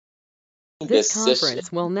This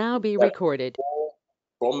conference will now be recorded.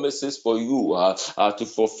 Promises for you to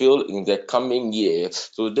fulfill in the coming year.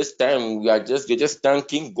 So this time we're just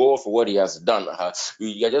thanking God for what He has done.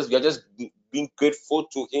 We are just being grateful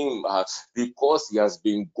to Him because He has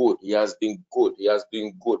been good. He has been good. He has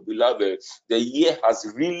been good, beloved. The year has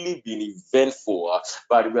really been eventful,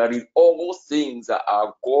 but we are in all things that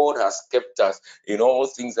our God has kept us. In all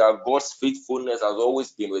things, our God's faithfulness has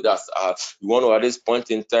always been with us. We want to at this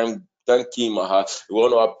point in time thank Him. We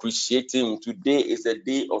want to appreciate Him. Today is a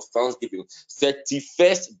day of thanksgiving.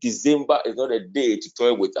 31st December is not a day to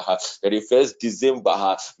toy with. 31st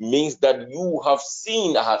December means that you have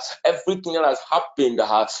seen everything that has happened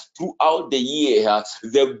throughout the year,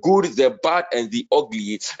 the good, the bad, and the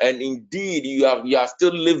ugly. And indeed, you are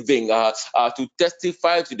still living to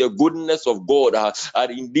testify to the goodness of God.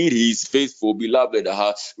 And indeed, He is faithful, beloved. We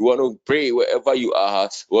want to pray wherever you are.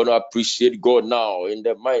 We want to appreciate God now in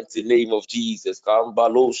the mighty name of Jesus.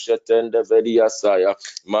 Kambalo shetende veliasaya.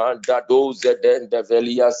 Mandado zedende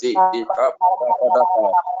veliase.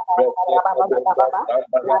 Ikapadabadaba.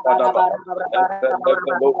 Rekekedebasandayabadaba.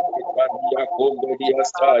 Ependebelo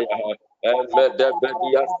ikandiakombediasaya.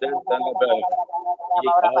 Emedebediasentelebe.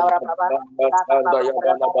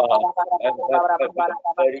 Ikandabasandayabadaba.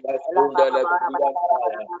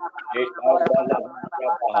 Ependebediasundelebediasaya.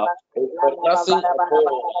 Ikandalabadaba. It's for nothing at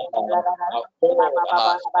all. God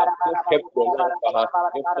has still kept your life.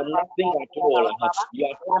 It's for nothing at all. You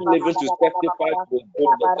are still living to testify to His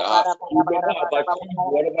goodness. You may not have achieved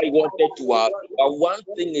whatever you wanted to. But one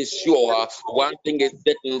thing is sure, one thing is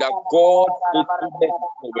certain, that God's faithfulness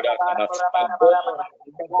is with us. And God has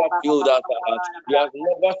never failed us. He has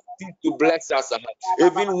never ceased to bless us.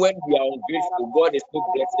 Even when we are ungrateful, God is still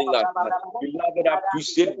blessing us. Beloved,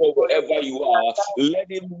 appreciate God wherever you are. Let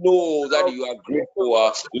Him know that you are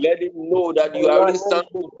grateful. Let Him know that you are really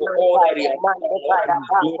thankful for all that He has done, all that He's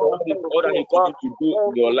doing, all that He continues to do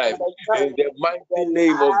in your life. In the mighty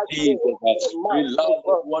name of Jesus, we love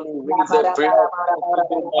and want to raise a prayer of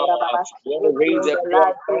thanksgiving now. We want to raise a prayer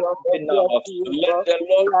of thanksgiving now. Let the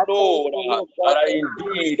Lord know that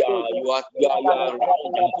indeed you are around.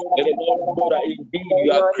 Let the Lord know that indeed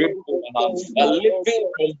you are grateful. Living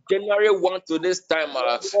from January 1 to this time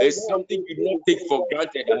is something you don't take for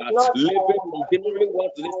granted. Living from January 1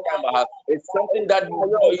 to this time is something that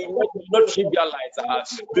you not trivialize.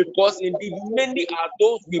 Because indeed many are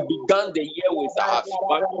those we began the year with.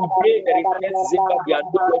 But today there is just December, they are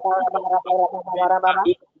nowhere to be found.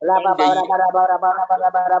 Many are those who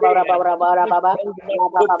began the year.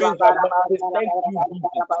 Opens our mouth to thank you,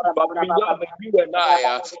 Jesus. But beloved, you and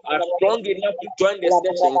I are strong enough to join the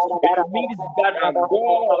session. It means that our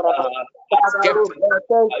God has kept us.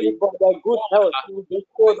 Thank you for the good health you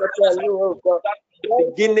bestowed upon you, oh God. The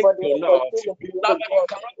beginning to now. Beloved, you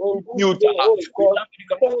cannot keep mute. Beloved, you cannot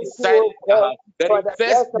be silent. The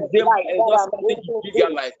first December is not something to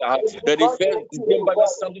trivialize. The first December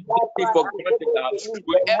is something to take for granted.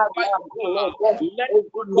 Wherever you are, let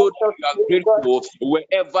people know that you are grateful.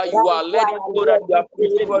 Wherever you are, let him know that you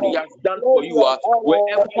appreciate what he has done for you.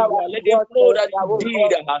 Wherever you are, let him know that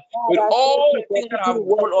indeed, with all the things that have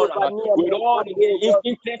gone on, with all the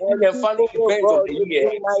interesting and funny events of the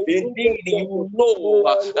year, indeed you know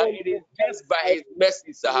that it is just by His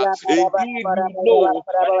mercies. Indeed you know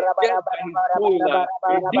that it is just by His doing.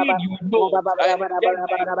 Indeed you know that it is just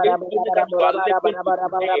by His faithfulness that you are living to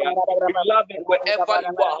today. Beloved, wherever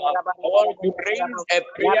you are, I want to raise a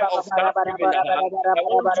prayer of thanksgiving. I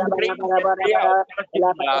want to raise a prayer of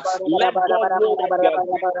thanksgiving. Let God know that you are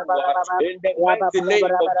grateful. In the mighty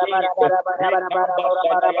name of Jesus.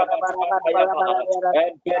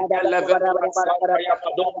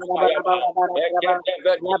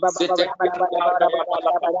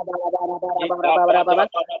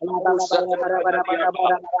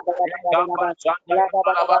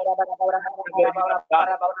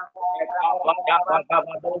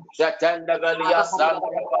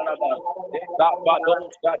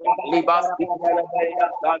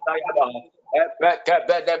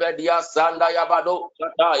 Epekebedebedia sanda yabado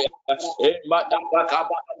sataya.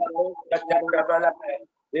 Emadabakabado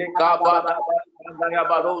Ekabada sanda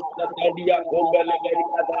yabado sataya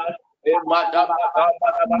kombelebedia.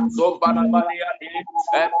 Emadabakabada sombana malia.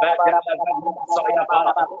 Epedelebedia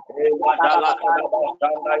sayaba. Emadalakabada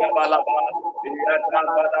sanda yabalaba.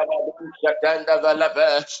 Emadabakabado sataya velebe.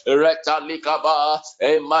 Retalikaba.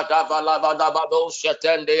 Emadabalabadabado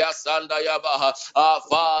sataya sanda yaba.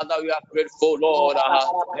 Father, we are grateful, Lord.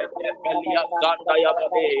 As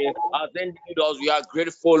individuals, we are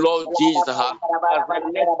grateful, Lord Jesus. As a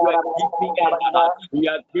network, keeping we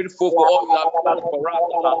are grateful for all you have done for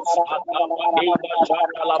us.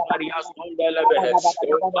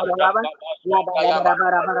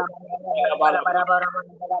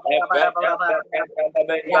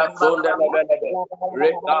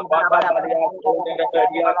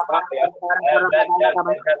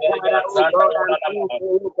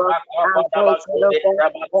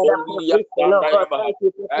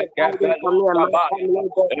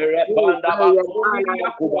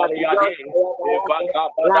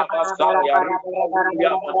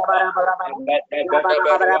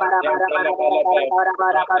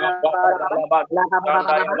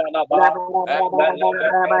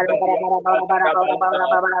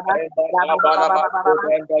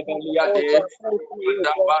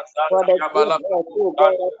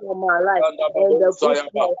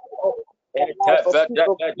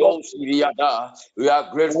 We are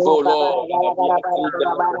grateful, Lord. Lord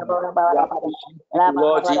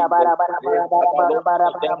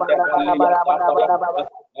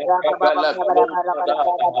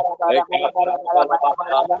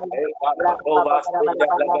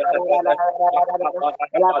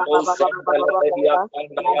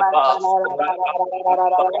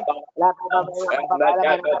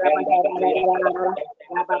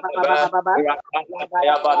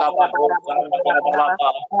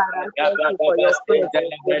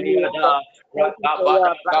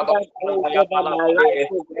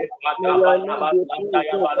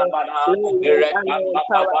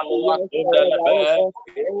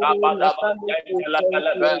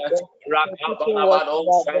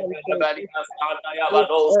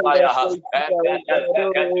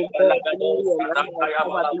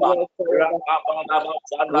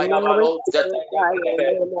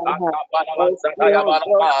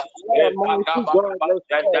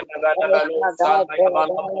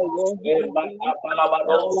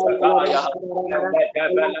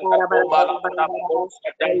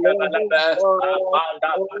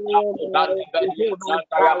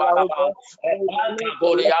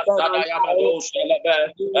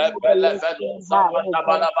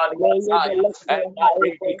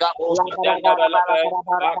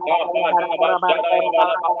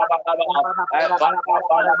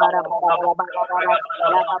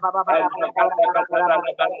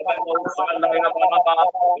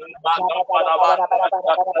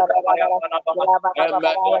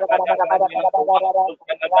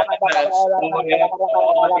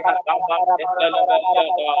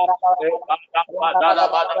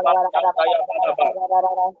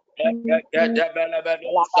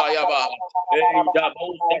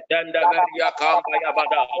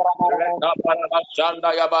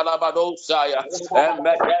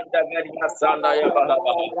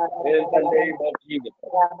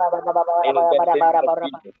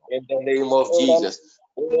In the name of Jesus.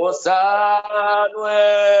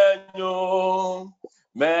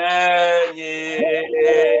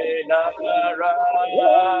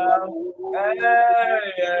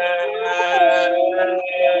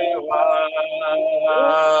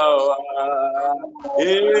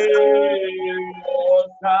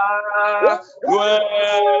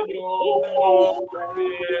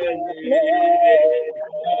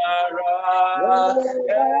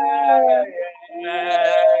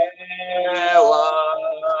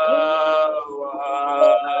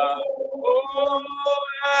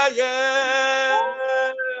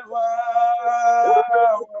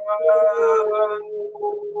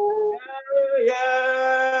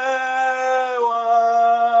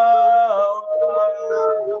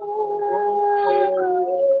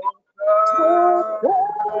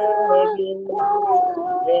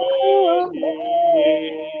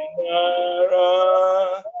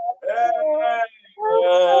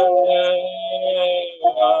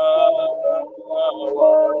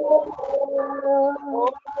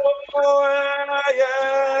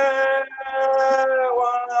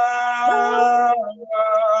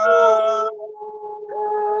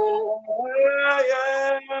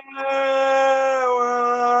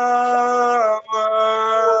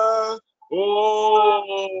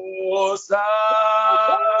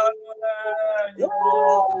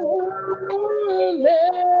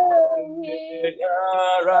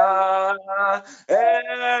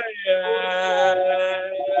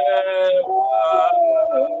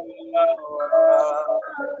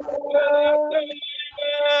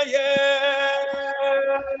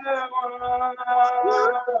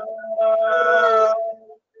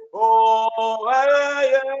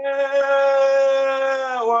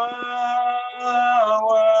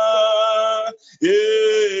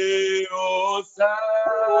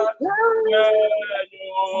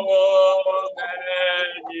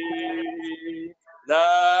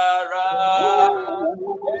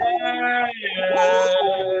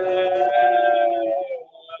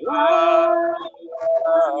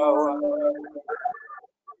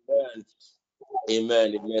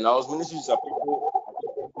 Amen. Amen. I was ministering to some people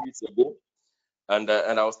a few weeks ago, and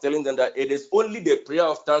I was telling them that it is only the prayer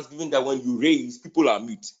of thanksgiving that when you raise, people are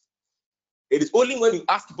mute. It is only when you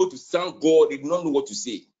ask people to thank God, they do not know what to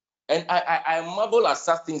say. And I marvel at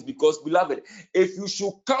such things because, beloved, if you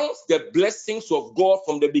should count the blessings of God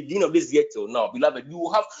from the beginning of this year till now, beloved, you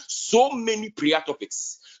will have so many prayer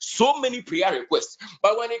topics, so many prayer requests.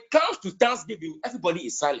 But when it comes to thanksgiving, everybody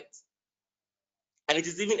is silent. And it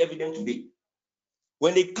is even evident today.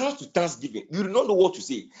 When it comes to thanksgiving, you do not know what to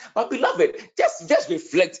say. But beloved, just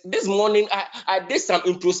reflect. This morning, I did some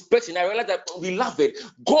introspection. I realized that, beloved,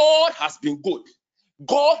 God has been good.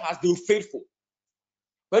 God has been faithful.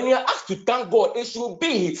 When you are asked to thank God, it should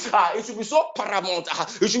be so paramount.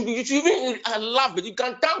 You should even laugh, but you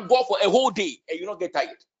can thank God for a whole day and you not get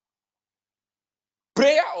tired.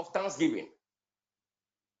 Prayer of thanksgiving.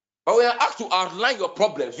 But when you are asked to outline your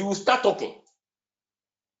problems, you will start talking.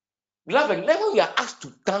 Beloved, when we are asked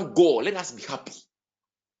to thank God, let us be happy.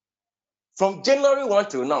 From January 1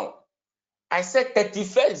 till now, I said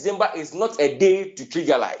 31st December is not a day to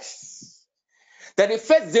trivialize.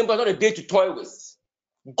 31st December is not a day to toy with.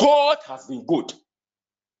 God has been good.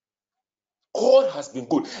 God has been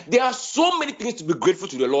good. There are so many things to be grateful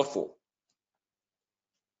to the Lord for.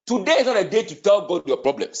 Today is not a day to tell God your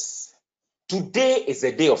problems. Today is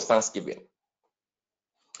a day of thanksgiving.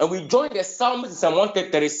 And we join the psalmist in Psalm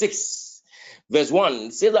 136, verse 1.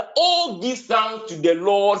 It says that, "Oh, give thanks to the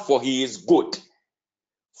Lord, for he is good.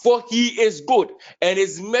 For he is good, and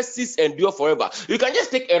his mercies endure forever." You can just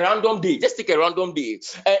take a random day,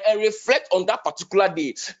 and reflect on that particular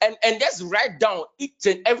day, and just write down each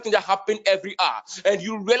and everything that happened every hour. And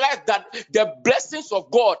you realize that the blessings of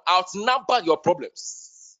God outnumber your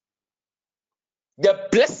problems. The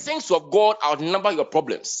blessings of God outnumber your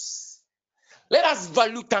problems. Let us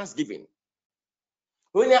value thanksgiving.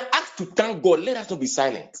 When you're asked to thank God, let us not be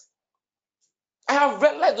silent. I have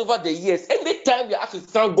realized over the years, anytime you're asked to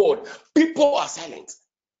thank God, people are silent.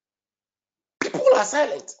 People are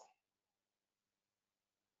silent.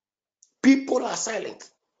 People are silent.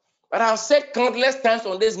 But I've said countless times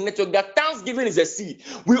on this network that thanksgiving is a seed.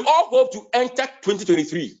 We all hope to enter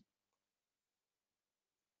 2023.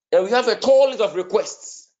 And we have a tall list of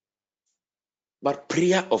requests. But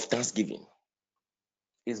prayer of thanksgiving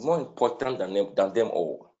is more important than them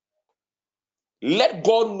all. Let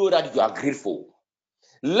God know that you are grateful.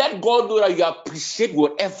 Let God know that you appreciate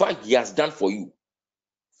whatever he has done for you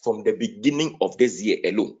from the beginning of this year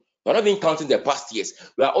alone. We're not even counting the past years.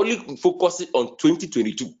 We are only focusing on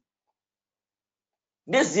 2022.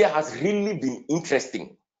 This year has really been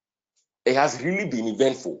interesting. It has really been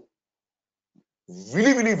eventful.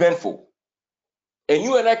 Really, really eventful. And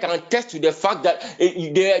you and I can attest to the fact that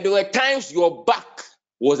there were times your back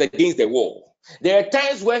was against the wall. There are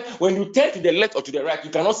times when you turn to the left or to the right,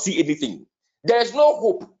 you cannot see anything. There is no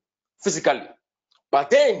hope physically.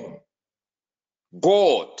 But then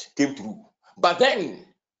God came through. But then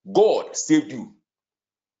God saved you.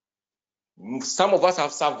 Some of us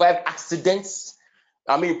have survived accidents,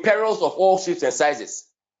 perils of all shapes and sizes.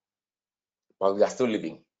 But we are still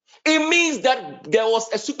living. It means that there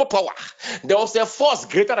was a superpower. There was a force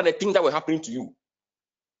greater than the thing that were happening to you.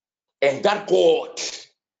 And that God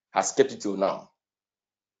has kept it till now.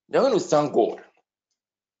 They're going to thank God.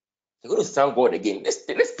 They're going to thank God again. This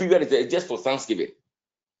period is just for Thanksgiving.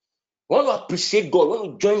 We want to appreciate God. We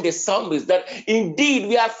want to join the psalmist that indeed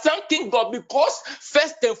we are thanking God because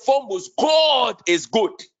first and foremost, God is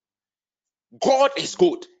good. God is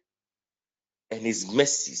good. And his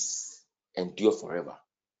mercies endure forever.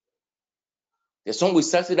 The song we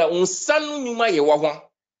started that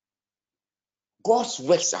God's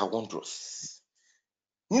works are wondrous.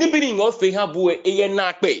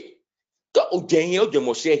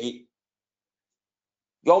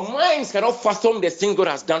 Your minds cannot fathom the things God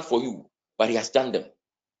has done for you, but he has done them.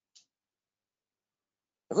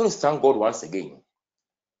 I'm going to thank God once again.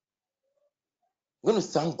 I'm going to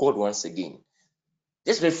thank God once again.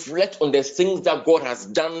 Just reflect on the things that God has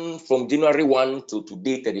done from January 1 to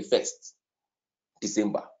today, 31st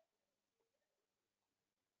December.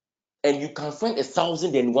 And you can find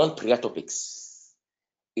 1,001 prayer topics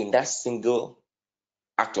in that single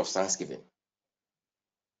act of thanksgiving.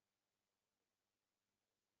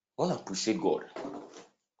 I want to appreciate God.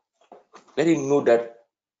 Let him know that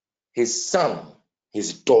his son,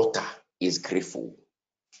 his daughter is grateful.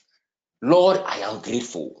 Lord, I am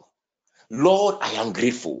grateful. Lord, I am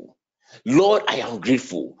grateful. Lord, I am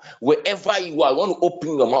grateful. Wherever you are, I want to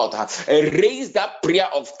open your mouth and raise that prayer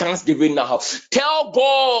of thanksgiving now. Tell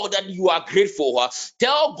God that you are grateful.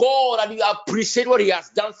 Tell God that you appreciate what He has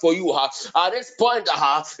done for you. At this point,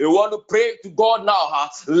 you want to pray to God now.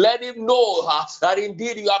 Let Him know that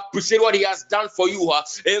indeed you appreciate what He has done for you.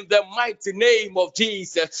 In the mighty name of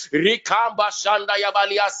Jesus. Rikamba Shanda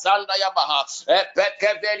Yabalia Sanda Yabaha.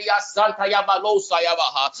 Epekeveria Santa Yabalosa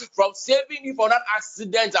Yabaha. From saving you from that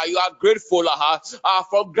accident, you are grateful.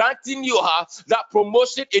 For granting you that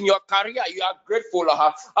promotion in your career, you are grateful.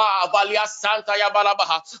 Valia Santa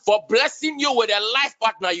Yabalabaha. For blessing you with a life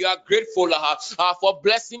partner, you are grateful. For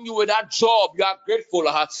blessing you with that job, you are grateful.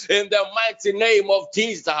 In the mighty name of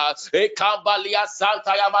Jesus. Ekambalia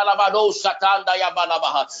Santa Yabalabado Satanda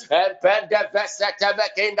Yabalabaha. Empende Vesete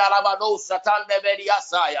Bekinda Labado Satande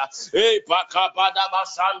Mediasaya. Epakabada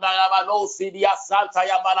Basanda Yabano Sidia Santa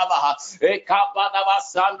Yabalabaha. Ekabada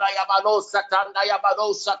Basanda Yabano Satanda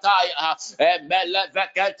Yabano Sataya. Emele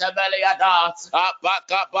Vekete Beliada.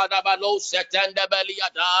 Apakabada Bano Setende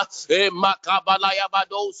Beliada. Emakabala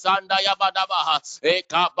Yabado Sanda Yabadabaha.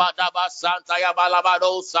 Ekabada Basanta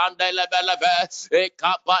Yabalabado Sande Lebelebe.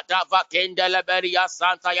 Ekabada Vakinde Leberia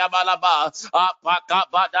Santa Yabalaba.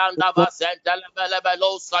 Apakabadanda Basente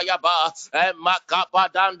Lebelebelo Sayaba.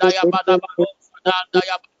 Emakabadanda Yabadaba.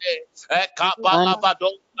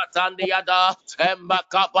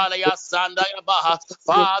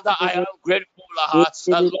 Father, I am grateful.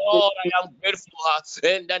 Lord, I am grateful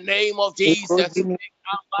in the name of Jesus.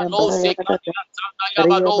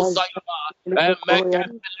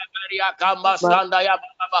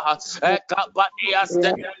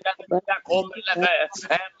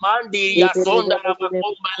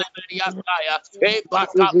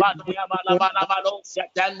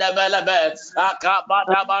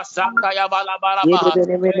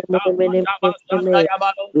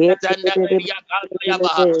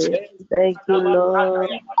 you, Lord. Thank you, Lord.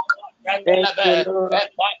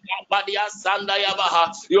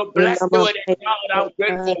 You bless me with a child, I'm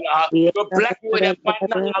grateful. You bless me with a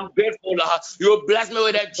partner, I'm grateful. You bless me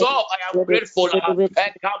with a job, I am grateful. My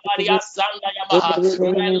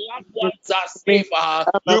loved ones are safe.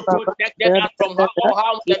 You protected us from all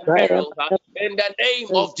harms and perils. In the name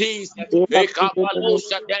of Jesus.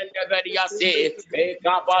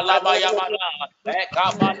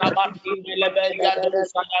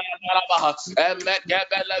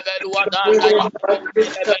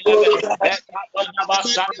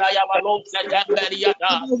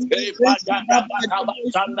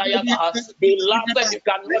 Beloved, you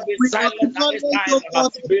cannot be silent at this time.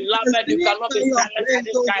 Beloved, you cannot be silent at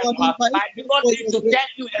this time. I do not need to tell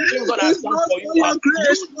you the things God has done for you.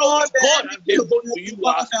 You know what God has been good to you.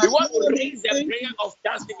 We want to raise the prayer of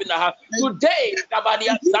thanksgiving. Today,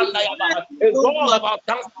 it's all about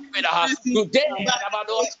thanksgiving. Today,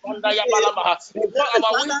 it's all about wisdom. It's all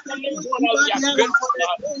about we are grateful.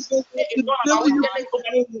 It's all about we telling God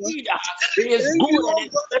that indeed He is good and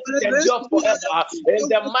His mercy endures forever. In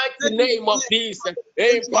the mighty name of Jesus.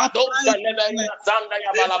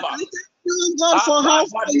 God for how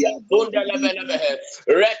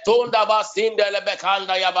Retunda basinde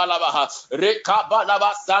lebekanda ya balabaha rekabana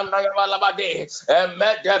basanda ya balabade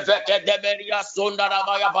emede veke deberia sunda na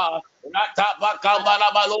bayaba Ratapa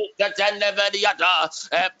kambala balu ketende veriata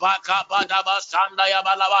epakabada basanda ya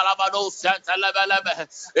balabala balu setelebelebe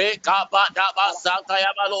ekabada basanda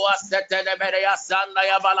ya balu setele beria sanda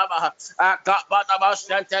ya balaba akabada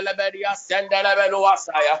basentele beria sendele belu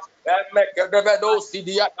asaya Emekedebedo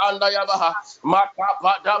sidia kanda yabaha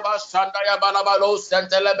makabada basanda ya balabalo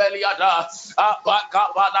sentele beliada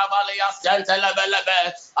apakabada balia sentele belebe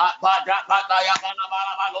apada ya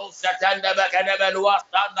balabalo setende bekene belua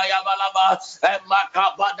sanda ya balaba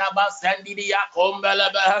emakabada basendi dia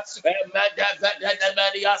kombelebe emedevede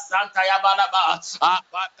belia santa ya balaba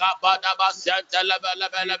apakabada basentele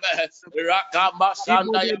belebe rakamba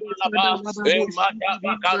sanda ya balaba emada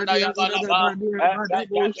bakanda ya balaba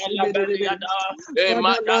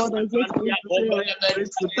Father Lord, I just want to say I'm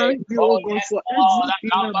grateful. Thank you, oh God, for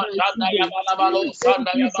everything about today. Thank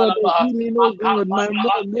you for the healing, oh God. My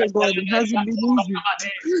mom, oh God, it hasn't been easy.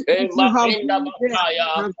 But you have been there.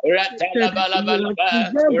 You have protected me. You have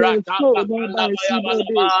preserved my soul. Lord, I see no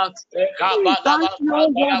day. Thank you,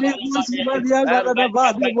 oh God. It was even the other body,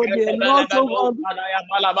 but a lot of God.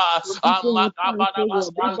 People have thanked, oh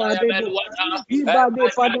God.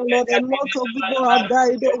 Father Lord, a lot of people have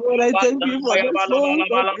died, oh God. I thank you for the souls of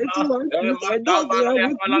everyone. I know they are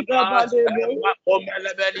with you, God. But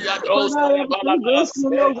I am so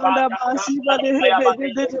grateful, oh God.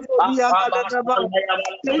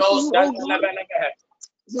 Thank you, oh God.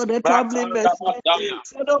 for the traveling mercy,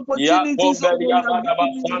 for the opportunities, oh God, you have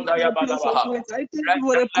given me in the place of work. I thank you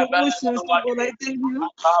for the promotions, oh God. I thank you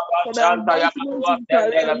for the advancement in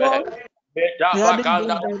career, Lord. It hadn't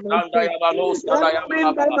been by my strength. It hadn't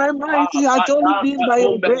been by my might. It had only been by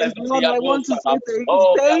your grace, Lord. I want to say thank you.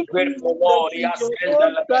 Thank you, Lord. In your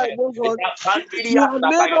own time, oh God. You have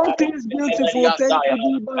made all things beautiful. Thank you,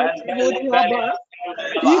 Diba. Timothy Abba.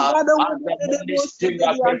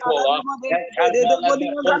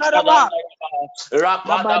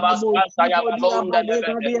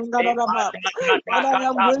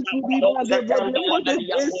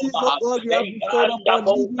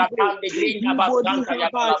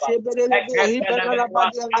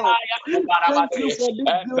 Thank you for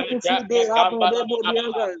this beautiful day.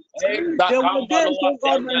 There were days, oh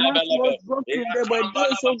God, my heart was broken. There were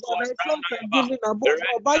days, oh God, I felt like giving up, oh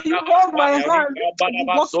God, but you hold my hand. You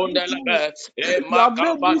walked me through. You have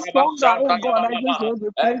made me stronger, oh God. I just want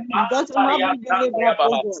to thank you that you haven't given up,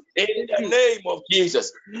 oh God. In the name of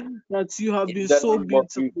Jesus. That you have been so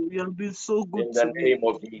beautiful. You have been so good in the to name me.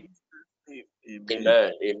 of Jesus.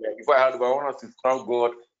 Amen. Amen. Before I hand over, I want us to thank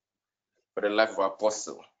God for the life of our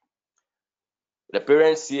apostle. The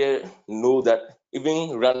parents here know that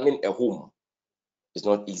even running a home is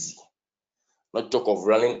not easy. Not talk of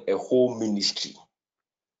running a whole ministry.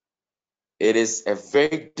 It is a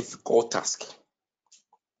very difficult task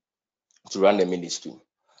to run a ministry.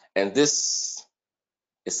 And this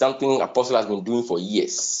is something Apostle has been doing for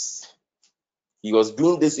years. He was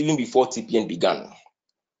doing this even before TPN began. I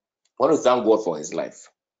want to thank God for his life.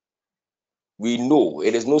 We know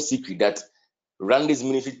it is no secret that running this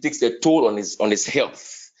ministry takes a toll on his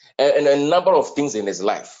health and a number of things in his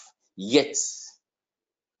life. Yet,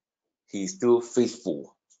 he is still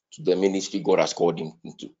faithful to the ministry God has called him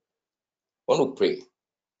into. I want to pray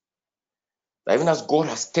that even as God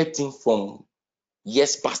has kept him from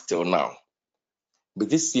years past till now, may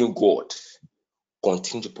this same God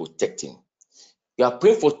continue to protect him. We are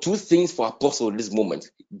praying for two things for Apostle in this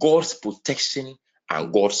moment: God's protection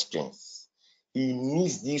and God's strength. He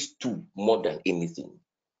needs these two more than anything.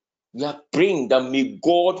 We are praying that may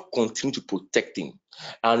God continue to protect him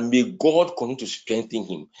and may God continue to strengthen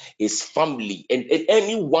him, his family, and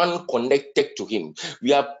anyone connected to him.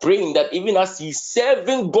 We are praying that even as he's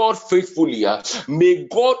serving God faithfully, may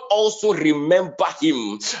God also remember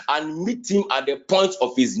him and meet him at the point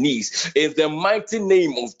of his knees. In the mighty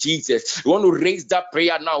name of Jesus, you want to raise that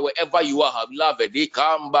prayer now wherever you are, beloved. We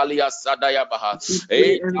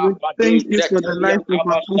pray and we thank you for the life of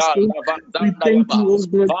Apostle. We thank you, oh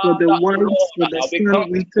God, for the wives, for the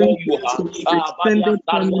son. We thank you for the extended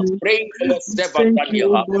family. Thank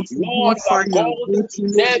you, oh God, for how far you have brought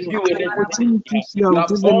him, for the opportunities you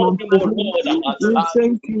have given unto him. We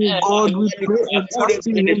thank you, God. We pray and trust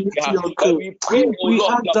in him into your care. We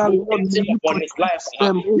ask that, Lord, may you protect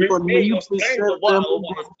them, oh God. May you preserve them, oh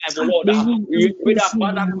God. May you increase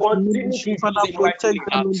him in his ministry. Father, protect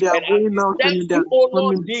them in their going out and in their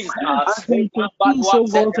coming. As they increase, oh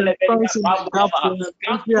God, and stands in the gap for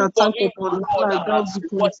every attack upon his life, that we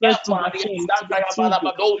confess to the church,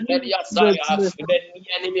 to the children,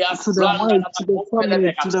 to the wife, to the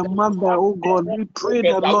family, to the mother, oh God. We pray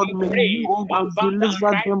that, Lord, may you, oh God,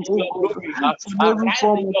 deliver them, oh God, from every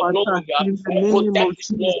form of attack in the name of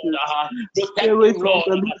Jesus. Spirit of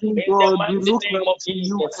the living God, we look up to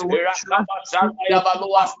you and we trust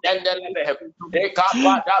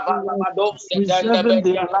preserving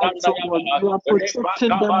their lives, oh God. You are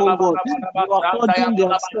protecting them, oh God. You are holding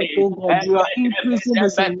their step, oh God. You are increasing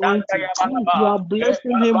his anointing. You are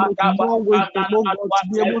blessing him with more wisdom, oh God, to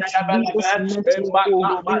be able to do this next work, oh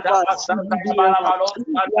God.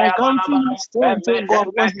 You are granting him strength, oh God,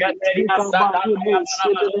 when he speaks about we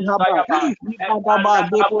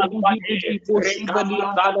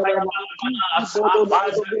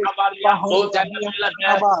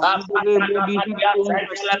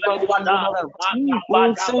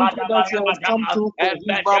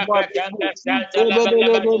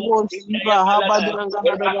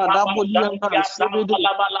thank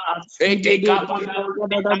you that you have come to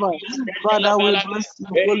Father, we bless your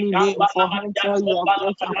holy name for how far you have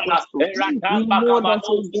brought us. We know that,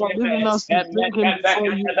 oh God, even as we bring him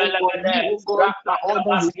before you, oh God, shall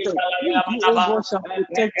order his step. You, oh God, shall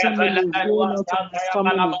protect him in his going out of his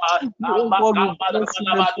family. You, oh God, will bless him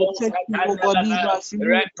and protect him, oh God, even as he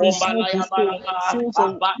will preserve his sins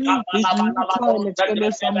of his neutral and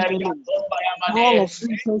extended family. All of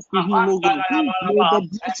interest to him, oh God. May the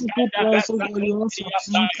beautiful plans, oh God, your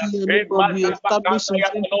substitute, and God be established in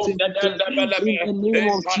 2022. In the name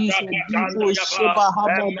of Jesus, Dibo Sheba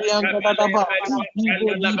Haba Biangadaba,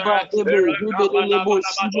 Dibo Diba Debe, Hibelebo,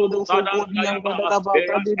 Shibo Dobo Biangadaba,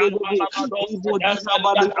 Kadebe, Dibo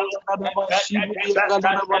Dihaba Biangadaba, Shibo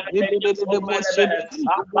Biangadaba, Hibelebo Shebe,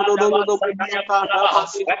 Dodo Biangadaba,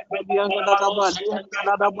 Biangadaba,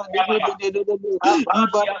 Biangadaba, Hibelebo,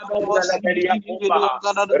 Ibadaba, Shibi Biangadaba,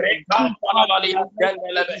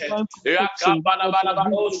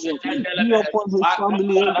 be upon his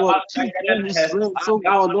family, oh God, all his friends, oh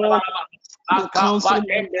God, all the council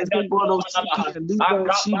members, the God of city, the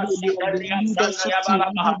leadership, the leadership team,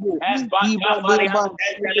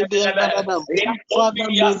 Father,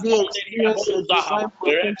 may they experience a divine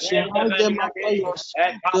protection, hide them under your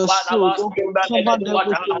shield, oh God, cover them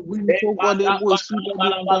with your wings, oh God,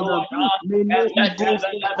 may no evil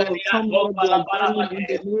come near their dwelling in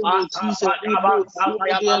the name of Jesus.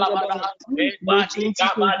 May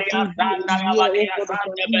 2022 be a year, oh God, of an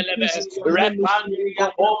increase in your ministry,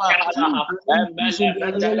 oh God, an increase in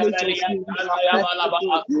their knowledge of you, in their faith, oh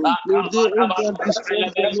God. May they, oh God, be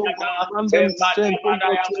strengthened, oh God, grant them strength, oh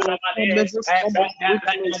God, to overcome every form of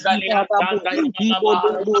weakness. Father, we bless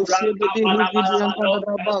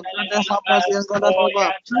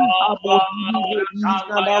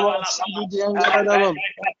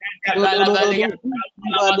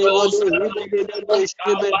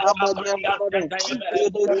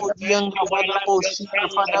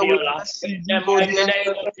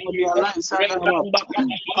you for their lives.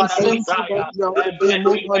 We thank you that you are with them,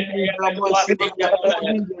 oh God, in the voice, you are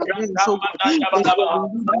holding their hands, oh God, and you are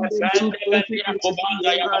leading them to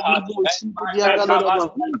 2023.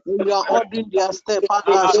 You are ordering their step,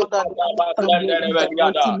 Father, so that they can be in the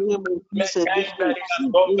mighty name of Jesus.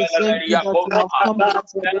 We thank you that you have come back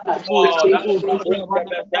for them.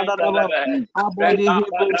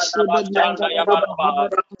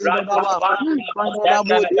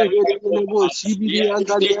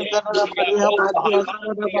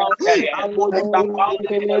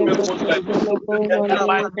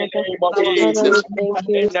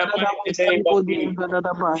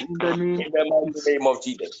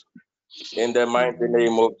 In the mighty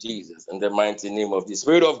name of Jesus. In the mighty name of the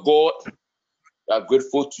Spirit of God, we are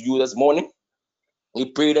grateful to you this morning. We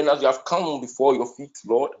pray that as you have come before your feet,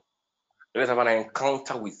 Lord, let us have an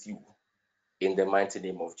encounter with you in the mighty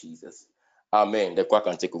name of Jesus. Amen. The choir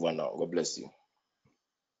can take over now. God bless you.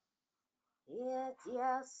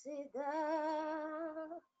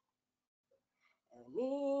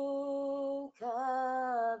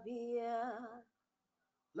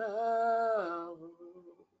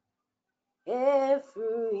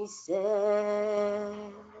 Every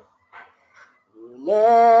step,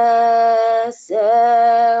 Nesewo,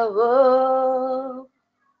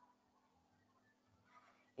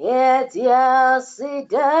 yet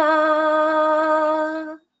yasida,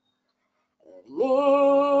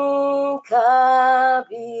 Ninkabia,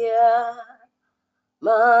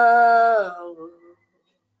 Mawu,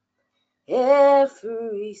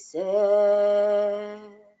 every step,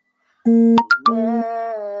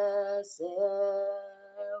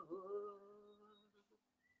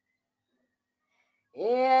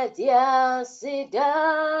 Yasida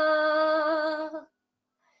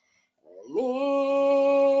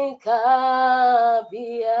Nikabia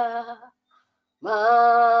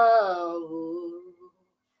Mawu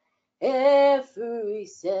every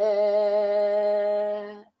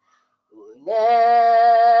say Unesewo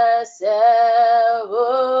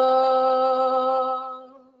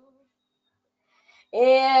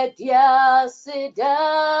Yasida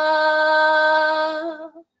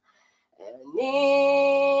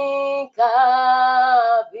Nikabia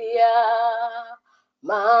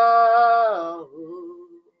Mawu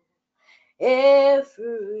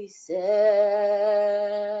every say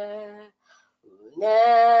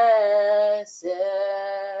Nesewo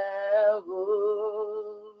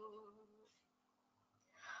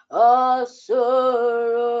Osoro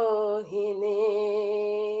hini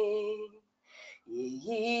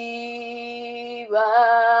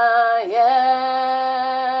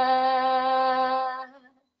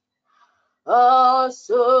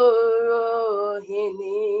Osoro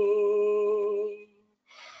hini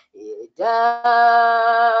idawasi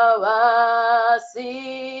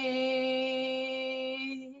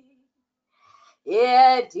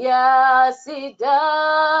yediasida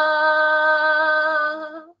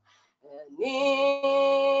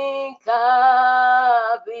nikabia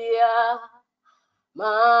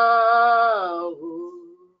Mawu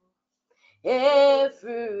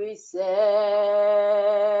every say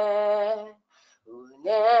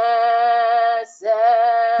Unesewo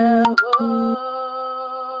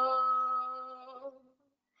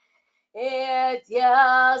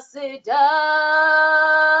Yasida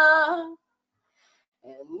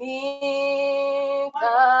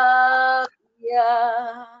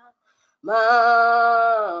Nikaya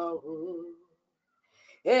Mahu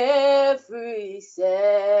every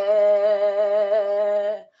say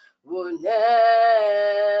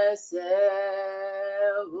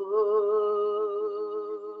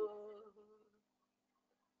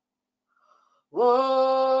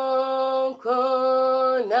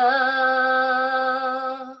Wonkona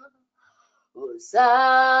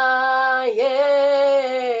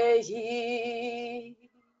Usayeji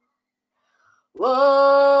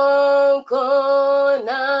Wonkona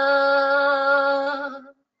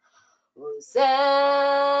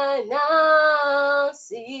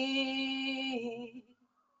Usenasi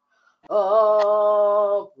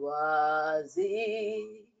Obwazi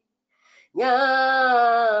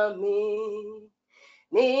Nyami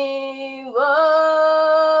Niwo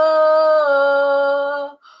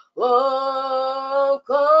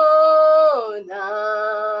Okona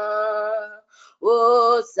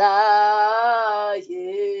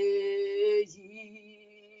Osayeji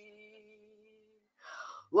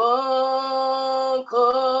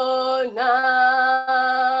Wonkona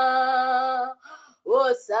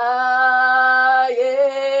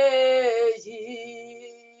Osayeji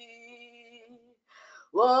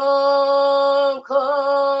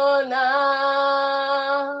Wonkona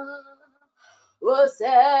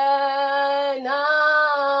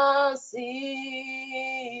Osenasi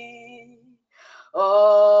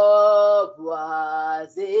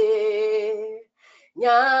Obwaze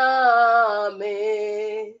Nyame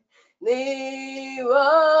Niwo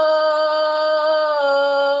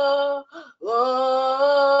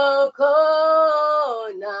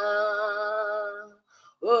Okona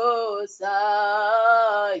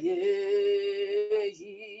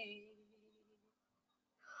Osayeji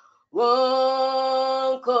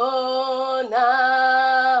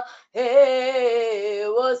Wonkona He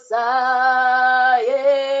Osayeji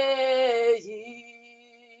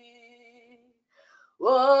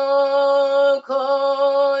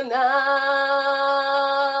Wonkona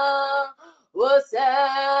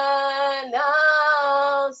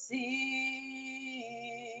Osenasi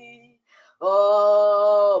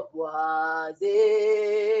Obwaze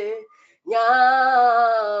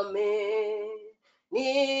Nyame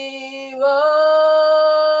Niwo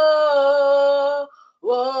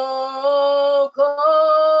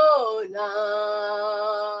Wonkona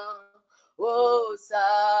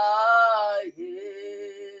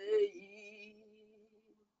Osayeji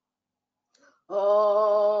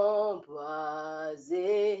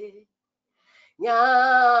Obwaze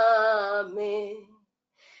Nyame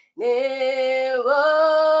Newo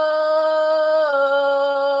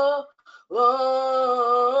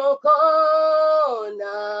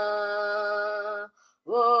Okona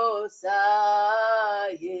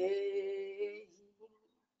Osaye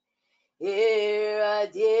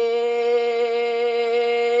Irade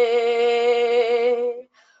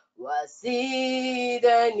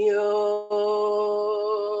Wasidanyo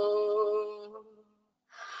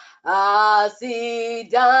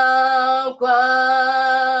Asidankwa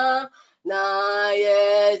na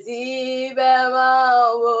yezibemawo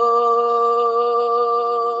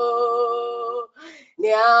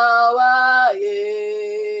nyawaye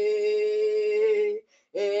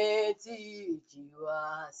eti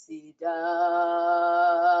jiwasida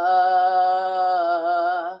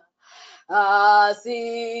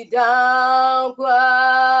asidankwa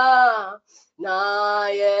na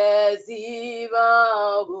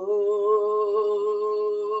yezibawo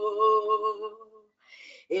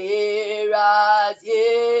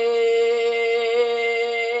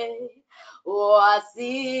Eradie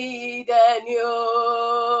Wasidenyo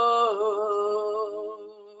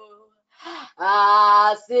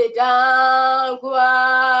Asidankwa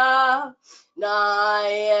na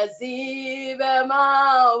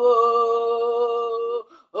yezibemawo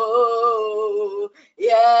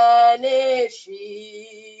Yenishi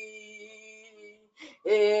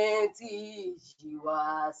eti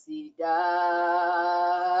jiwasida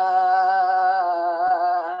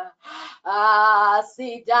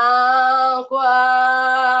asidankwa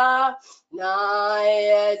na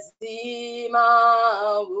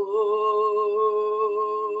ezimawo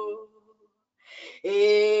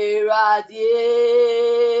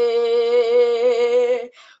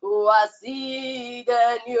Eradie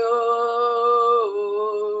wasidanyo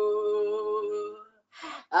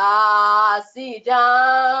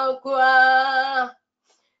asidankwa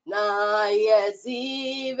na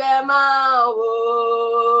yezibemawo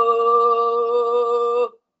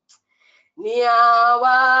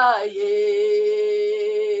niawaye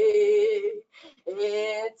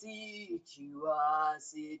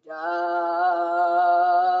asida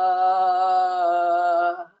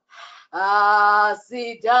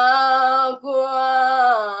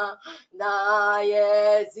asidangwa na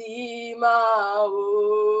yezimao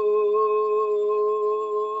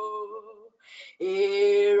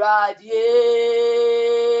irradie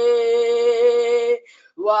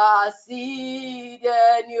wasidenyo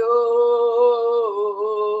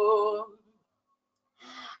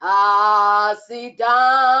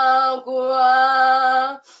asidangwa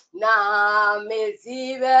na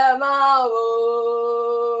mezibemao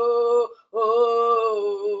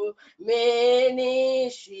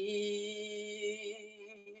menishi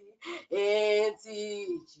enti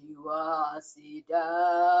jiwasida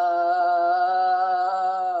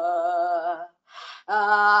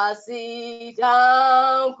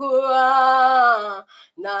asidangwa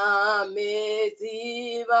na mezibao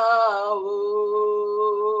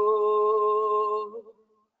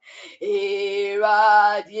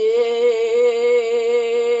irradie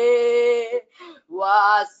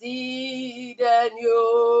wasidenyo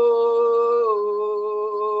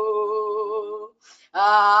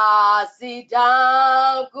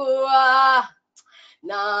asidangwa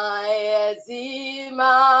na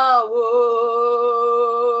ezimao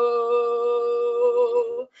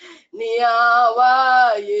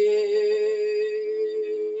niawaye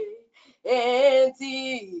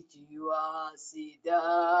enti jiwasida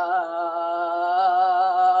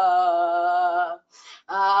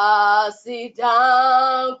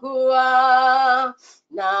asidangwa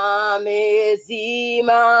na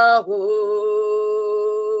mezimao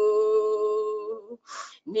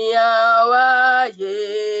niawaye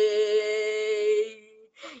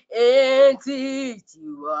enti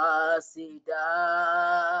jiwasida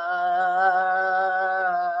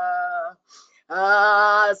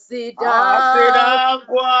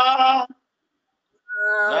asidangwa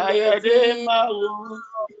na yezimao.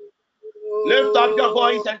 Lift up your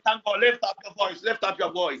voice and thank God. Lift up your voice. Lift up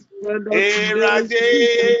your voice. Lift up your voice.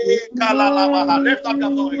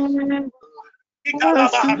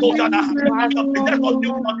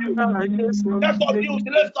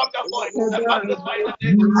 Just lift up your voice and magnify the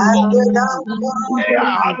name of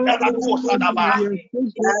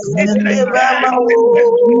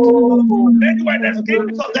Anywhere the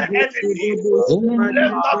schemes of the enemy,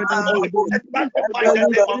 lift up your voice and magnify the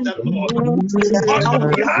name of the Lord. On your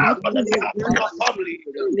behalf, on the behalf of your family,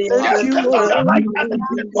 just lift up your right hand and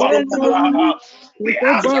say, God, we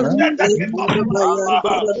ask you to get the gift of life.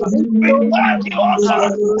 We thank you, O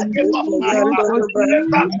God, for the gift of life.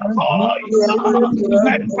 Lift up your voice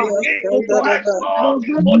and begin to exalt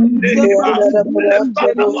His holy name. Lift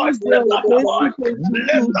up your voice, lift up your voice,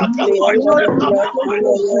 lift up your voice, lift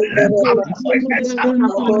up your voice, lift up your voice and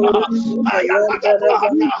thank God.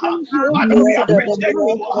 Father, we appreciate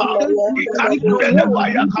you. Lift up your voice and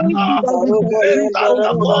thank God, thank God, thank God,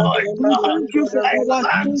 thank God for the life, thank God for the life of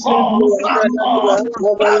your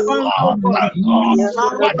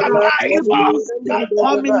siblings, thank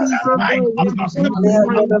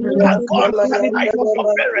God for the life of your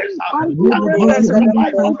parents, thank God for the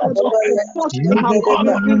life of your children, thank God for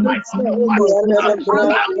the life of your wife,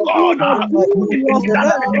 thank God. It is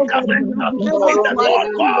just a declaration. He said, oh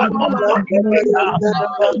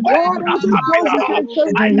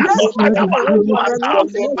God,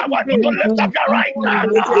 Almighty, I want you to lift up your right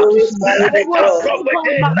hand. Let it come from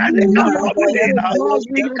within. Let it come from within.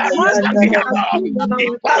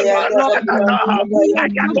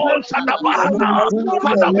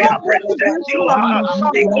 Father, we appreciate you.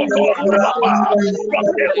 From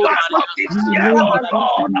the start of this year, oh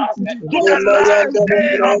Lord, to the last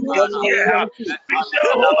day of this year, we say,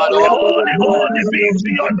 holy, holy be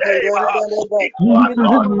to your name. You are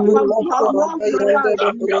not wisdom, oh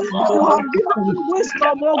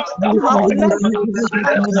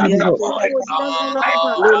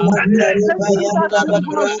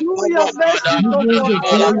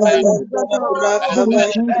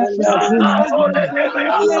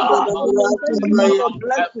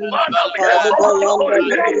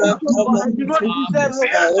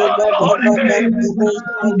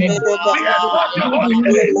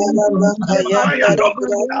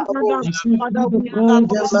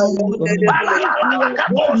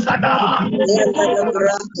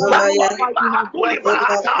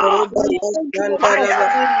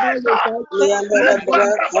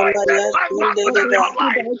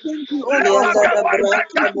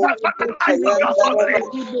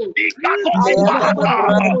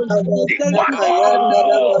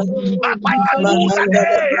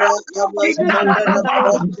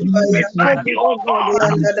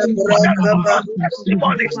our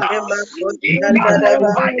testimonies.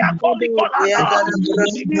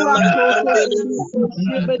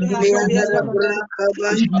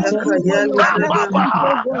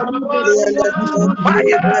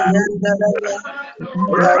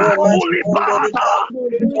 Fire, Holy Father, we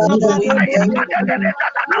thank you.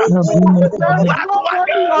 We thank you, There is Lord.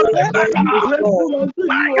 nobody on We earth thank to be you, grateful Lord. unto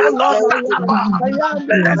you, We O Lord. thank you, I Lord. am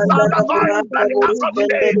the Lift Under up Lord the your of voice, the Braka let Lord. down Bush from and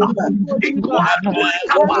the shame. River. Igualui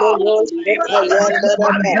The capa, Brogos, the Imanuel Kayanda Raba.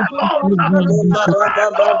 Palianos, The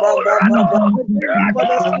Maraba Rado, Baba. Rado,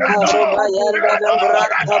 Arubayanda the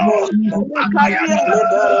Braka Bush. Ayada,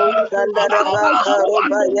 Libero Sanda the Abaroba, Baka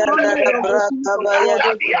Rubayanda the Braka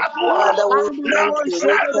Bayada. Ayadiadua, Father, we thank you.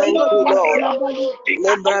 We thank you, Lord. Rado, Libaraba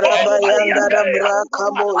Ikatopo Yanda the Paliate, Braka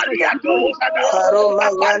Bush. Apaliado, Karoma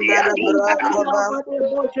Yanda the Apaliado, Braka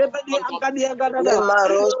Le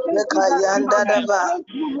maros le kayanda daba. Thank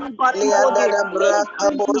you, my God, in Leanda heaven. da braka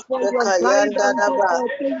Thank you bos for le your kayanda guidance, oh daba. God.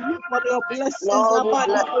 Thank you for your blessings. Lord, we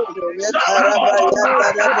bless you. Le karaba yanda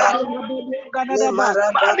daba. Le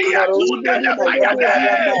maraba karos le kayanda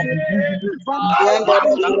daba. Yanda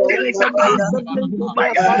da braka baya.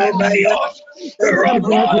 Aruba ya. Father,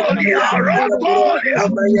 we thank you. Yanda da braka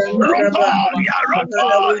bayanda daba.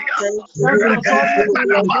 Father, we thank you. We thank you. We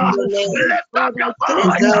bless your name. Lift up your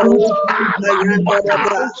Le voice. garos le kayanda Abba,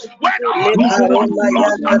 daba. when Le all hope karoma was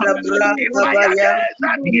yanda da lost braka in my baya. days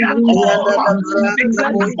at the Lianda da braka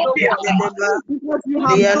because bosh of the deba. Because you have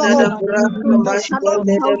Lianda da done braka what I mash cannot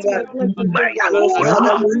count deba. your blessings, oh God. Oh Father,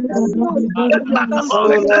 Mayadura. we thank you. Lift up the Oh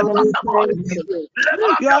voice, Lord, lift up we the thank voice, you. lift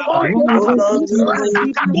up You the have voice. Oh protected Lord,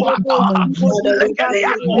 we thank you. Rakatuata, Father, we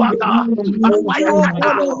thank you. Legeliatuata, We We see, oh thank you,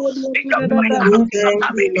 God, Apayakata. Lord. In the prayer We of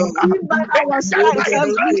thank you, intervening, Lord. see by it our is said We by stripes His thank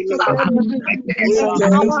every you, grace, Lord. second, every it We is minute,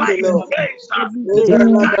 thank by you, His Lord. grace every We day.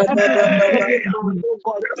 barra ba ba Every ba ba day, ba. every month, oh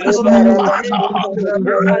God. We So barra ba Lord, ba ba ba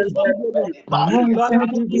ba yanda da ba.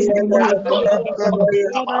 Lianda da braka ba ya.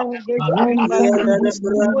 Lord, I am grateful in my Lianda da home.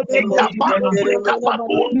 braka in the mash Baluka deba.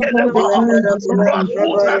 Bakundelebo, Lianda da braka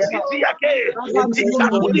ba Rasuza ya. Ziziake, Eke Zizakudi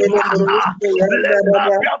sendele Parata. bruske yanda Lift da up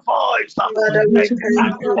ba. your voice Father, we and thank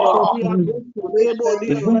thank you, Lord. God. We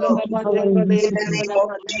thank you, Lord. In the name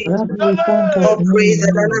of Jesus. All Hey, praise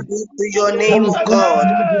and honor be to your name, O God.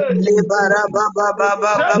 hey, Libara baba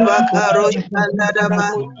baba baba karosh anda daba.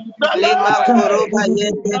 Lima koroba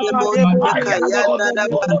yende rebo sheka yanda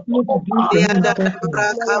daba. Lianda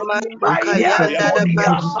dabra kama sheka yanda daba.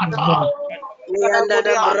 Mayakonia Sata, Lianda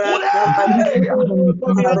dabra kama ya.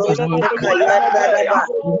 Ule, Marosh sheka yanda daba.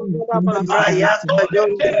 Libraya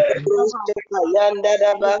kajonde Ayatolete, rebo sheka yanda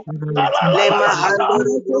daba. la la la la Lema la la hando la.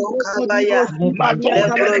 rebo kabaya.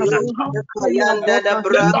 Lebro yush Matondeleliata. sheka yanda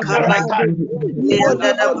dabra Lift up your kaba. right hand.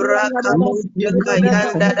 Lianda dabra kama sheka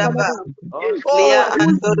yanda daba. Lia Oh,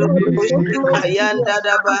 andoro bushi yeah. kayanda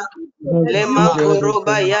daba. Lema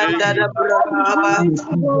koroba yanda da brahaba.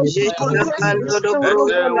 Jesha kandoro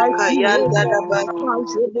brushi kayanda daba.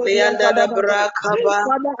 Lianda da brakaba.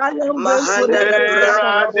 Father, I am grateful Mahanda in da my life.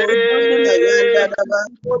 braka bushi kayanda daba.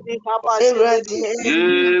 Erade.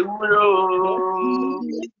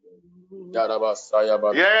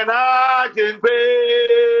 Yena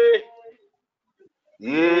jengbe,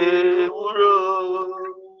 ye uro,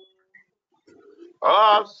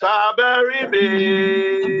 of saberi be,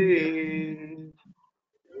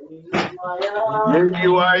 ye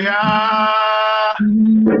waya,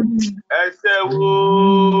 esewo.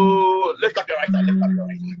 Lift up your right hand, lift up your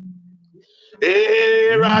right hand.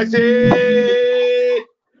 Erase,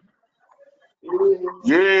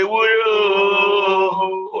 ye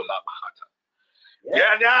uro,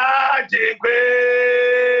 yena jengbe,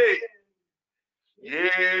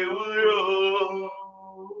 ye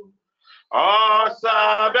uro.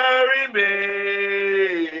 Ọ̀sàbẹ̀rì mi,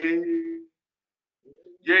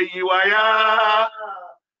 yèyí wáyà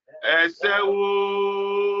ẹsẹ̀ wò.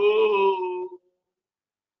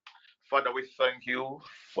 Father, we thank you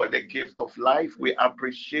for the gift of life. We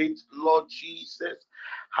appreciate, Lord Jesus,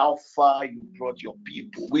 how far you brought your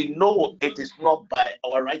people. We know it is not by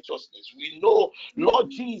our righteousness. We know, Lord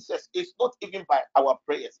Jesus, it's not even by our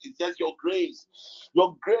prayers. It's just your grace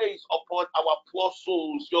upon our poor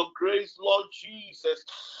souls. Your grace, Lord Jesus,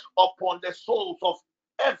 upon the souls of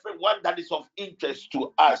everyone that is of interest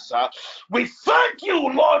to us. We thank you,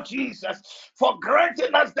 Lord Jesus, for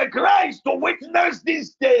granting us the grace to witness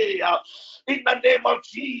this day in the name of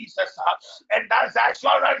Jesus. And that's the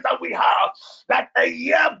assurance that we have that a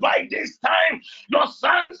year by this time, your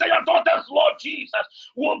sons and your daughters, Lord Jesus,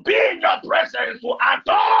 will be in your presence to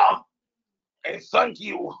adore and thank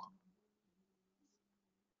you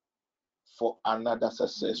for another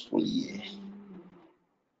successful year.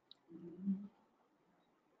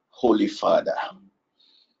 Holy Father,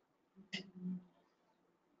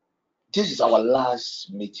 this is our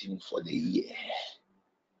last meeting for the year.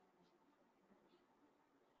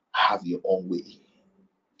 Have your own way.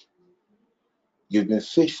 You've been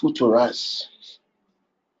faithful to us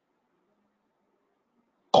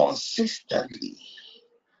consistently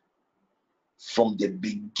from the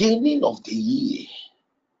beginning of the year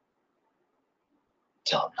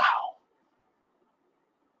till now.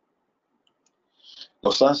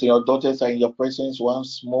 Your sons and your daughters are in your presence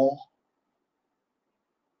once more,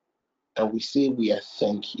 and we say we are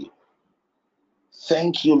thank you.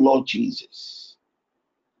 Thank you, Lord Jesus.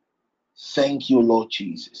 Thank you, Lord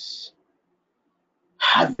Jesus.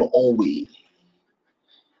 Have your own way.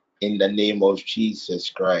 In the name of Jesus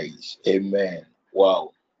Christ. Amen.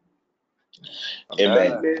 Wow.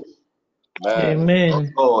 Amen.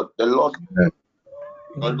 Amen. The Lord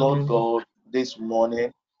God, this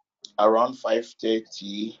morning around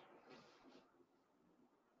 5:30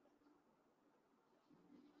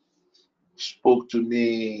 spoke to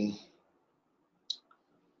me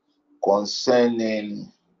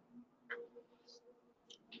concerning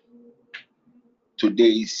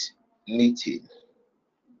today's meeting.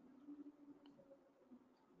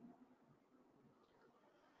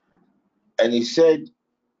 And he said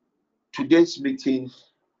today's meeting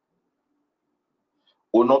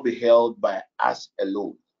will not be held by us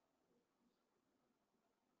alone.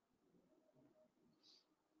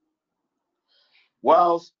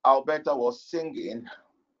 Whilst Alberta was singing,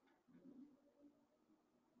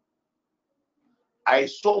 I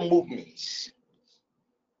saw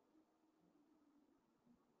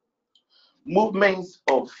movements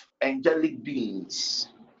of angelic beings,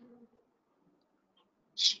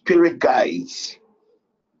 spirit guides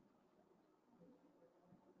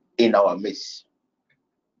in our midst.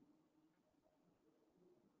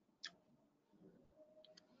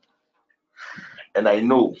 And I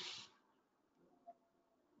know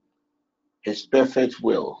his perfect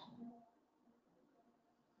will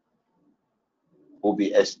be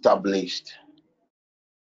established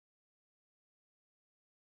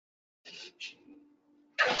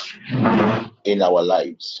in our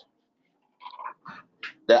lives.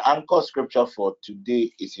 The anchor scripture for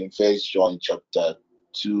today is in 1 John chapter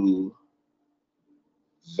 2,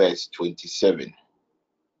 verse 27.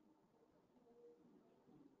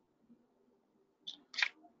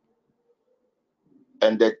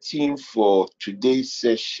 And the theme for today's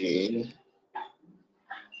session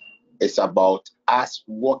is about us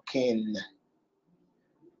walking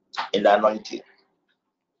in the anointing.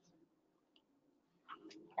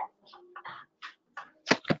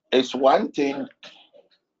 It's one thing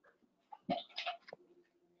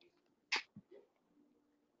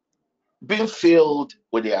being filled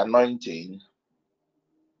with the anointing,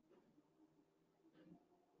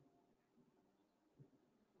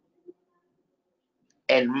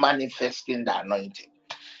 and manifesting the anointing.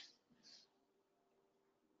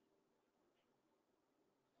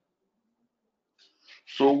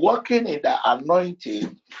 So walking in the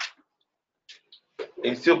anointing,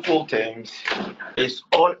 in simple terms, is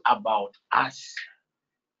all about us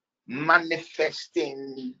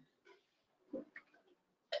manifesting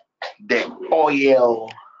the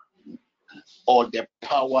oil or the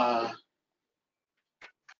power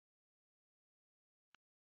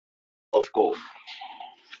of God.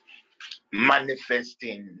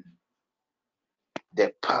 Manifesting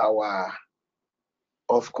the power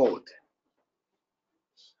of God.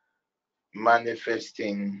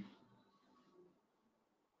 Manifesting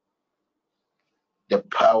the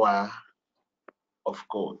power of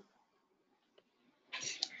God.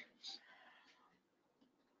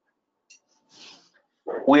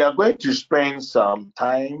 We are going to spend some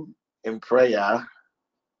time in prayer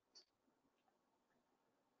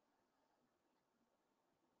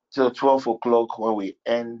till 12 o'clock when we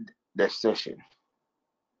end the session.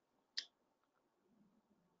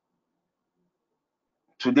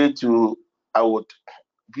 Today too, I would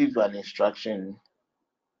give you an instruction.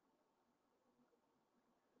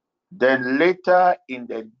 Then later in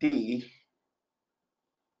the day,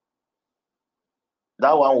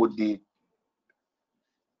 that one would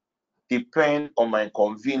depend on my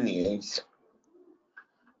convenience.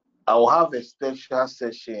 I will have a special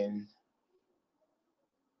session,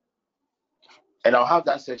 and I'll have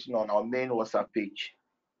that session on our main WhatsApp page,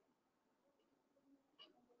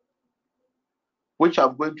 which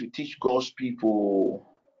I'm going to teach God's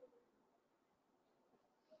people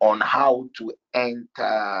on how to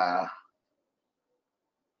enter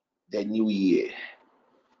the new year.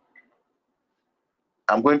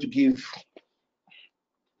 I'm going to give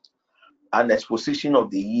an exposition of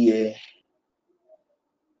the year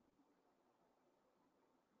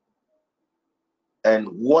and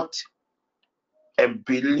what a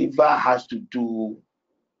believer has to do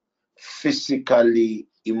physically,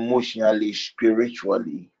 emotionally,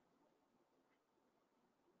 spiritually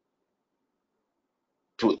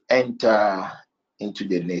to enter into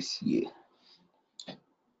the next year.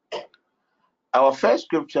 Our first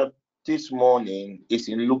scripture this morning is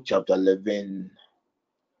in Luke chapter 11,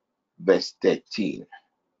 verse 13.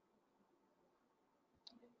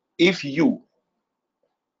 If you,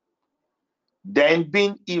 then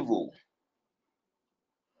being evil,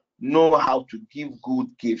 know how to give good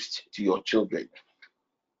gifts to your children,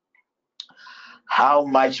 how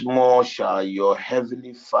much more shall your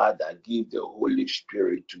heavenly Father give the Holy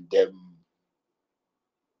Spirit to them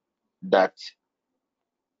that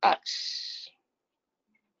ask?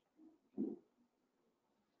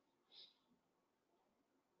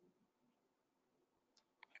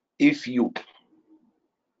 If you,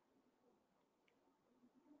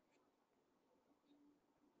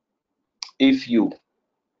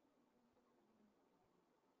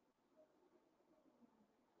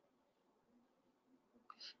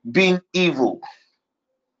 being evil,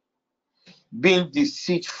 being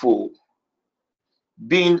deceitful,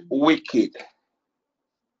 being wicked,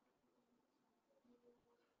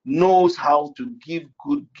 knows how to give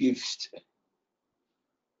good gifts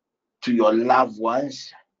to your loved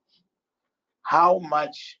ones, how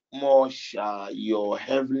much more shall your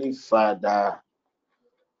heavenly Father,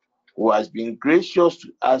 who has been gracious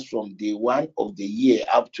to us from day one of the year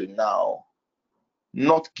up to now,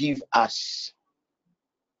 not give us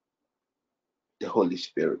the Holy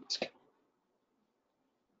Spirit?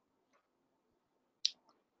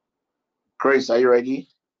 Chris, are you ready?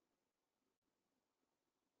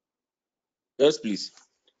 Yes, please.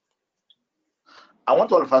 I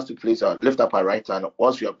want all of us to please lift up our right hand.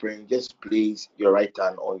 Whilst you are praying, just place your right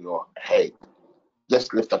hand on your head.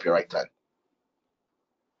 Just lift up your right hand.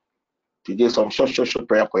 Today, some short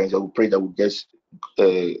prayer points. I will pray that we just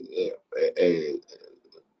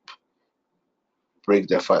break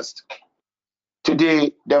the fast.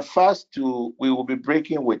 Today, the fast we will be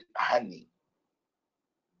breaking with honey.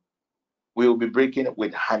 We will be breaking it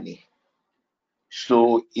with honey.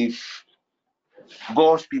 So if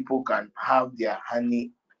God's people can have their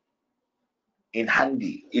honey in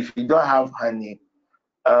handy, if you don't have honey,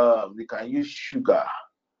 we can use sugar,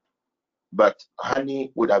 but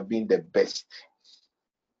honey would have been the best.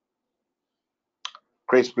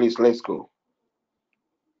 Chris, please, let's go.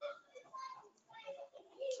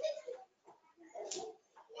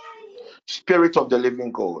 Spirit of the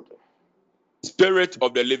living God. Spirit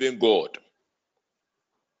of the living God.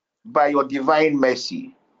 By your divine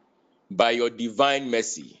mercy. By your divine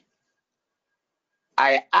mercy.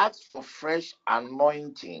 I ask for fresh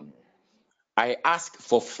anointing. I ask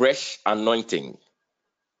for fresh anointing.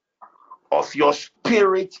 Of your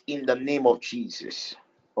spirit in the name of Jesus.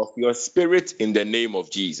 Of your spirit in the name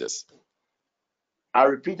of Jesus. I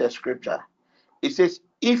repeat the scripture. It says,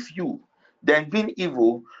 if you, then being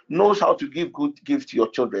evil, knows how to give good gifts to your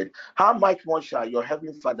children, how much more shall your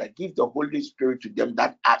heavenly Father give the Holy Spirit to them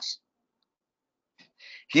that ask?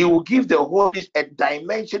 He will give a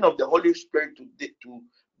dimension of the Holy Spirit to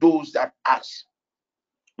those that ask.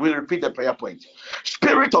 We'll repeat the prayer point.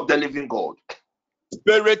 Spirit of the living God.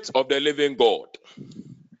 Spirit of the living God.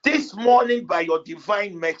 This morning by your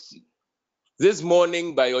divine mercy. This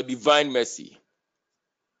morning by your divine mercy.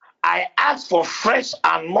 I ask for fresh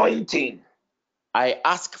anointing. I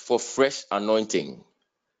ask for fresh anointing.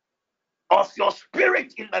 Of your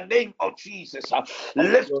spirit in the name of Jesus.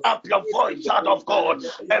 Lift up your voice, child of God,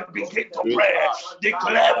 and begin to pray.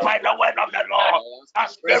 Declare by the word of the Lord, the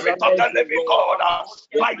spirit of the living God,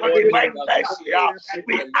 by your divine mercy,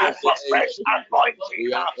 we ask for fresh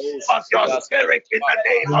anointing of your spirit in the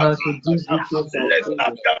name of Jesus. Lift up your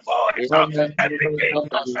voice and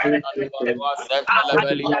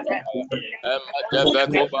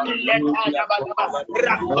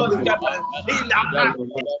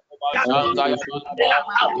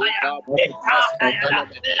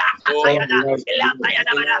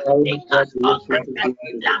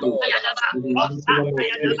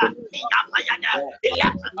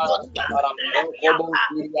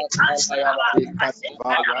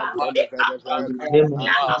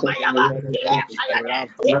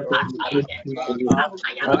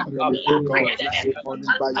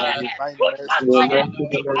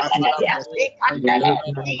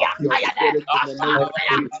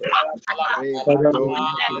begin to pray.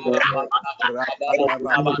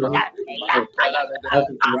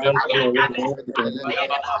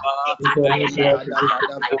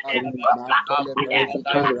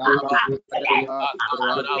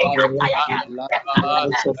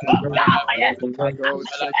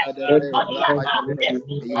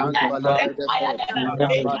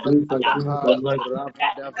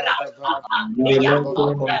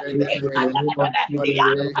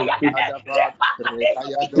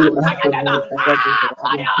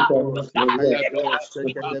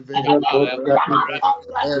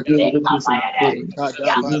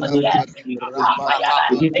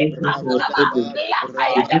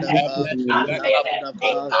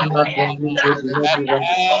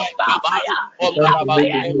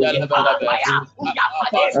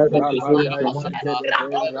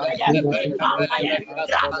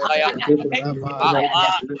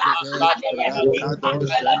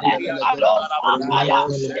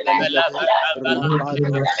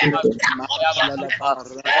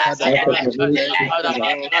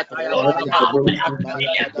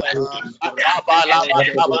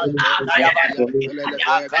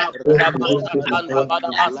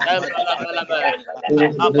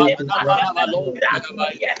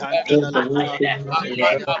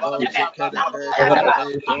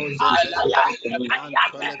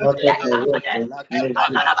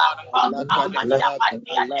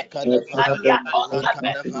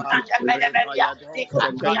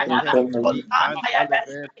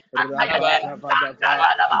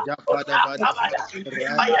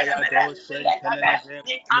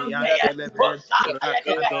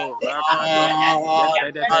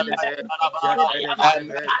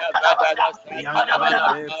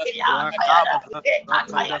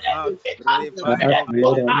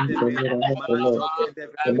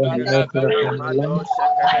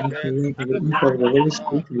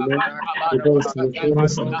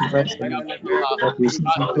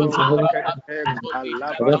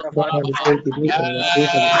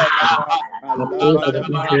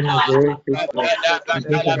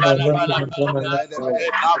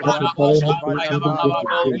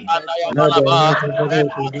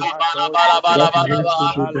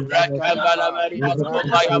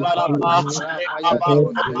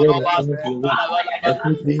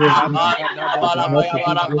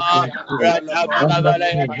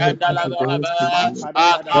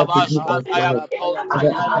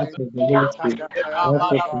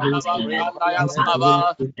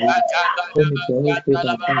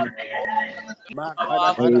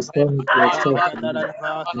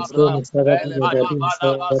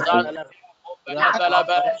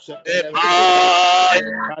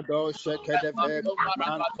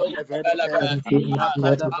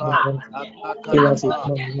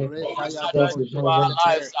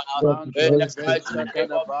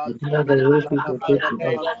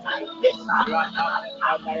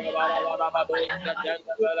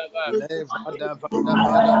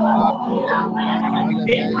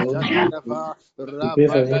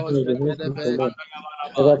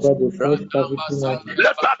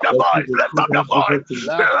 Lift up your voice, lift up your voice.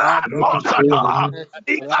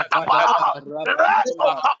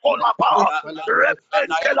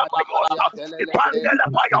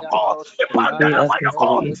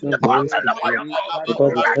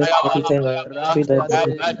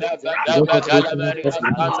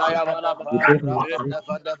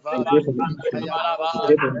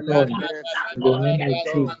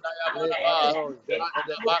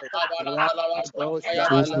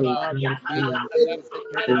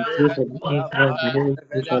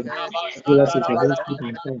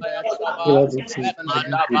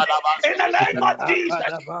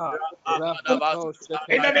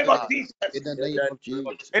 In the name of Jesus. In the name of Jesus. In the name of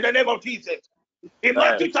Jesus. In the name of Jesus. In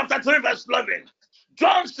Matthew chapter 3, verse 11.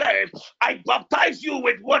 John said, I baptize you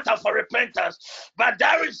with water for repentance, but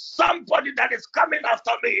there is somebody that is coming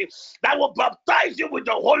after me that will baptize you with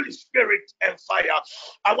the Holy Spirit and fire.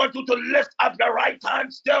 I want you to lift up your right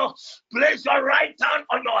hand still. Place your right hand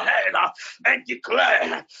on your head and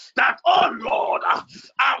declare that, oh Lord,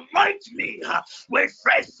 anoint me with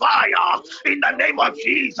fresh fire in the name of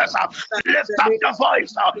Jesus. Lift up your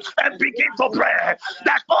voice and begin to pray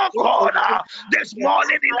that, oh God, this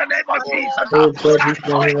morning in the name of Jesus, anoint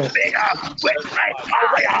me with fresh fire in the name of Jesus.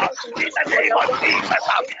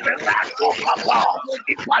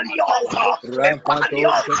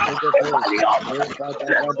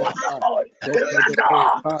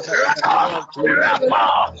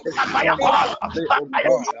 fire fall. say, oh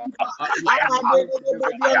God, you are going to be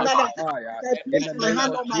restored by fire. In the name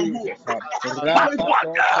of Jesus.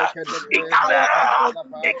 Rapado sekedebe, rapandalaba,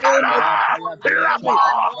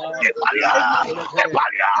 rapaya de shadalaba, rekelebe,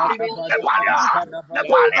 akabada shadaba,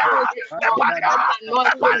 rapandalaba,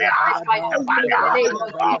 rekeparada,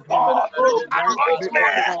 rapandalaba. Anoint Spirit me of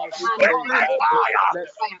God, we with pray. thy fire. Let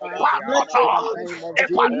fire Ipakoto, in the name of Jesus.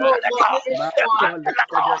 Ipandeleko,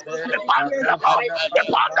 Ipandeleko, Ipandeleko,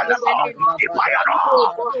 Ipandeleko, Ipayano,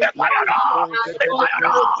 Ipayano,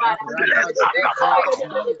 Ipayano. Lift up your voice.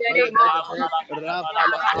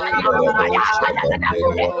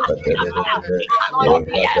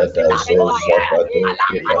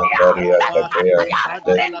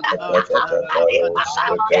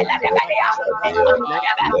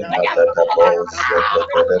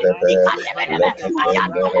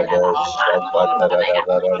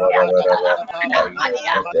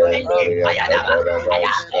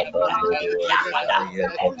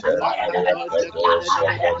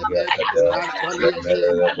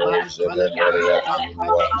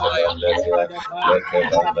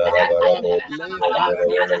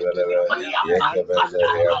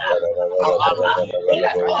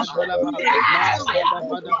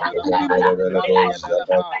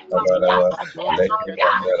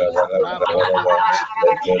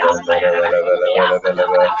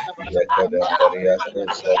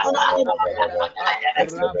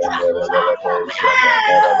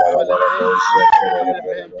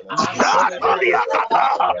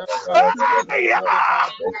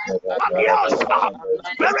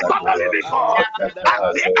 Spirit of the living God, as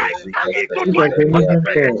we enter into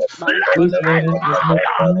 2023, let's send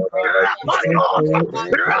fire. Rapalion,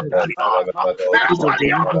 Rapalion,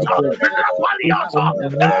 Rapalion,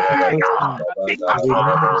 Rapalion,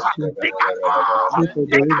 Picato, Picato,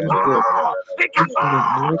 Picato,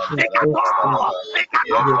 Picato, Picato,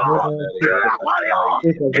 Picato, Rapalion,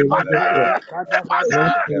 Epande, Epande,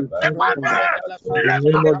 Epande.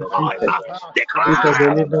 Lift up your voice, declare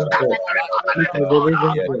that Spirit of the living God,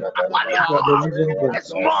 Rapalion,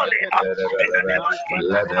 this morning, in the name of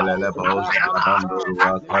Jesus,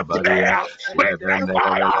 with thy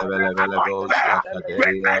fire, anoint me,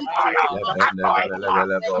 with thy fire, anoint,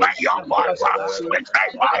 may your voice, with thy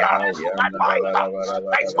fire, anoint,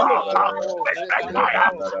 thy mouth, with thy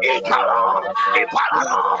fire, Ipala,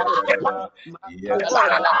 Ipalala,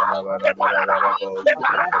 Ipalala, Ipalala,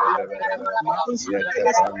 Ipalala,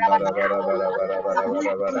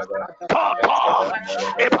 Toto,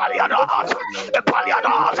 Epalianos,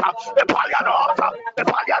 Epalianos, Epalianos,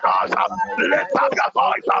 Epalianos. Lift up your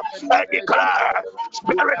voice and declare,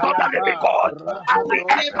 Spirit of the living God, as we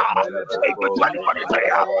enter into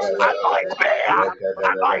 2023, anoint me,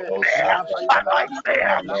 anoint me, anoint me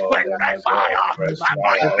with thy fire,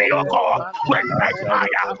 anoint me, O God, with thy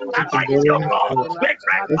fire, anoint me, O God, with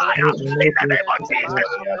thy fire, in the name of Jesus.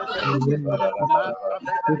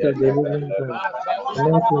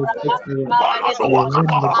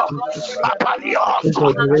 Apaliosa, Apaliosa,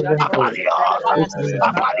 Apaliosa, Apaliosa,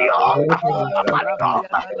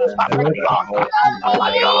 Apaliosa, Apaliosa,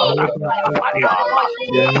 Apaliosa,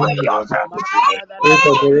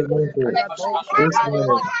 Apaliosa.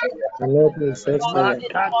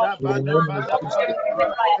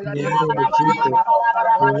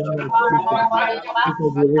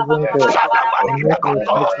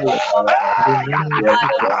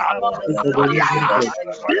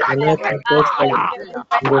 Let every fire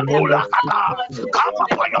come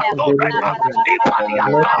upon your children.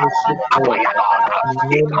 Ipaliana, Apayana,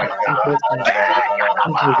 Ipayana,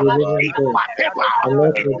 Yadaba, Ipateba,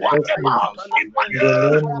 Ipateba, Ipale, Ipale,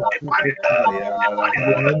 Ipale,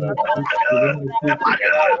 Ipale,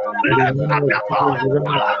 Ipale. Lift up your voice.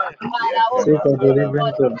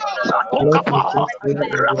 Shatokapa,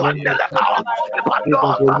 Rabandeleka,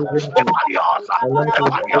 Ipaliosa, Ipaliosa,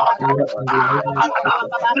 Ipaliosa.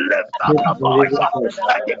 Lift up your voice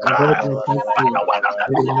and declare by the word of the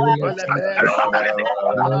Lord, the Spirit of the living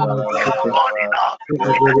God, this morning,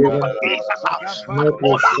 in the name of Jesus,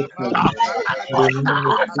 Makola,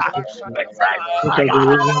 anoint us with fresh fire.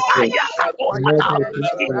 Ayakabosata,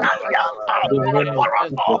 Italia,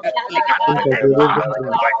 Eporoto, Ikatanema,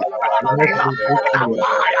 2023, with a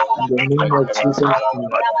fire, Ikatanema,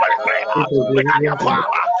 2023, with a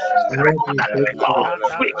power, Spirit of the living God,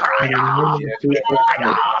 we cry out, we cry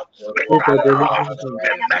out, Spirit of the living God, be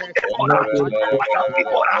merciful let your over your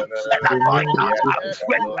people and in the anoint name of us Jesus,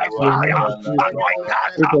 with fresh in the name fire. of Jesus, Anoint us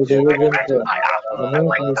Spirit of the with living fresh God, fire. anoint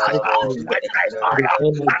Anoint my us soul to with fresh with fire.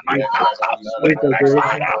 energy. Anoint us with Spirit of the fresh living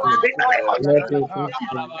fire God, in the name of let Jesus. your peace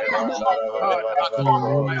be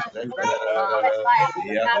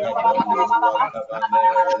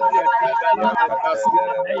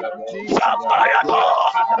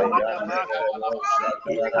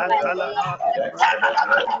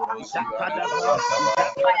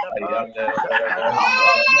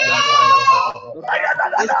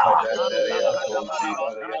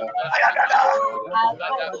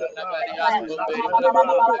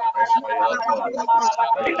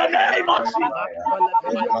in the name of Jesus. In the name of Jesus.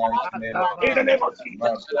 In the name of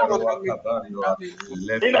Jesus.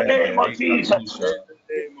 In the name of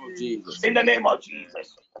Jesus. In the name of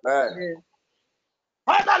Jesus.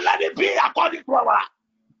 Father, let it be according to our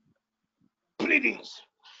pleadings.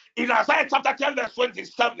 In Isaiah chapter 10, verse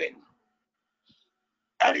 27.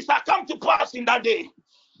 And it shall come to pass in that day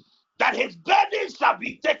that his burden shall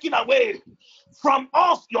be taken away from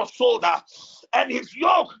off your shoulder, and his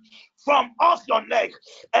yoke from off your neck,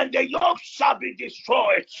 and the yoke shall be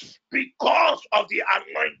destroyed because of the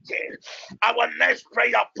anointing. Our next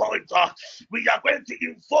prayer point, we are going to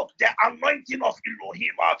invoke the anointing of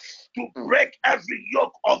Elohim to break every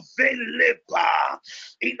yoke of vain labor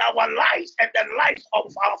in our lives and the lives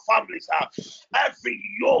of our families. Every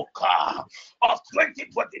yoke of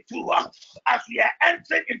 2022, as we are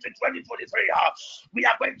entering into 2023, we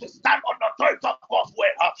are going to stand on the authority of God's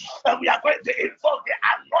word, and we are going to invoke the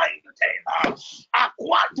anointing.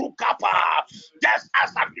 Aquatu Kappa, just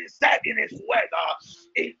as has been said in his word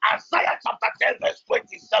in Isaiah chapter 10, verse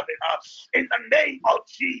 27. In the name of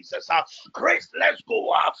Jesus, Chris, let's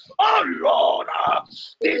go. Oh Lord,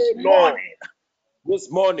 this morning,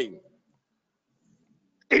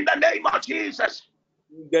 in the name of Jesus,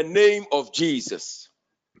 In the name of Jesus,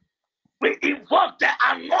 we invoke the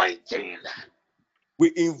anointing.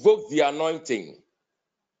 we invoke the anointing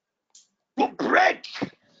To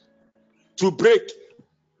break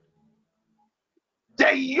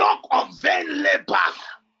the yoke of vain labor.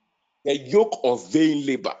 The yoke of vain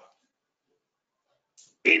labor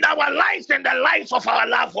In our lives and the lives of our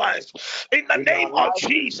loved ones. In the name of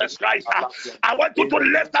Jesus Christ, I want you to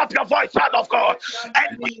lift up your voice, child of God,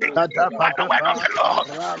 and begin to declare the word of the Lord.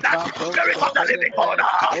 That the Spirit of the living God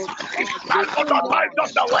is stand on the authority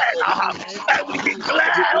of the word, and we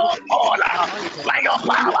declare, oh Lord, by your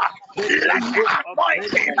power, let the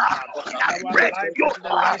anointing that break yoke,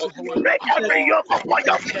 break every yoke upon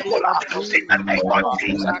your people. In the name of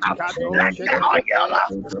Jesus, let the oil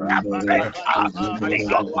that break the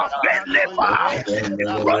yoke of vain labor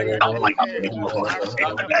destroyed upon your people. In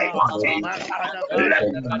the name of Jesus, let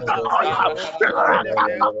the oil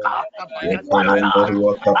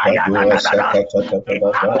Ikavenderia kapadua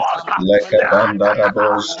sakatatatata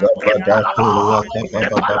lekabandara sabadakuria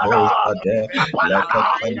kabababos kade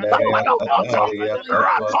lekatenderia kadaria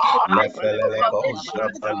kapa lefelele bosa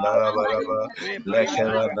bandara baraba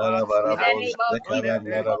lekavandara barabos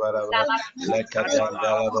lekavandara baraba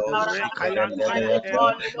lekadandara bos kedenderia ta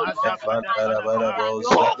ekavandara barabos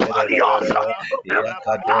kedere baraba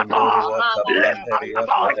yakadenduru kapanderia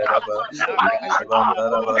kaderaba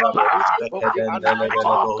Ikavandara barabos lekadendele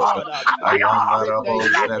belebosa ayandara bos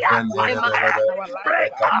lefendere belebe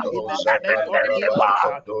lekato sabandara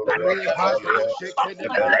barabanduru kapalia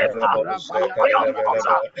ekavandara bos lekadere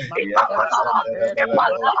belebe yakasendere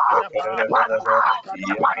belebos lekadere belebe yakabanduru kapanduru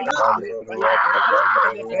kaba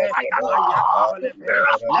ayandara barabandara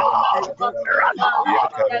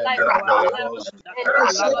yakavandara belebos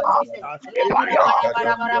lekadere belebe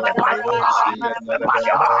yakadendere belebos yandere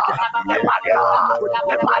belebe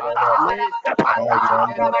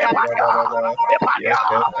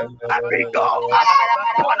Every yoke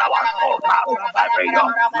upon our souls, every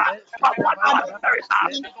yoke upon our spirits,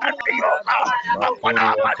 every yoke upon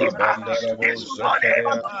our bodies, this morning,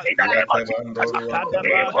 in the name of Jesus,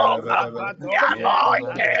 invoke the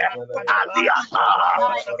anointing, Aliasa,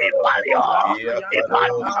 Ipalio,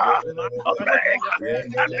 to break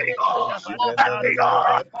every yoke, every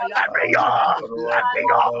yoke, every yoke, every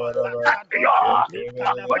yoke, every yoke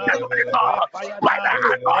of 2024 by the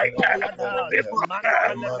anointed, be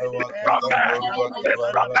broken, be broken, be broken, be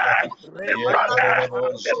broken, be broken,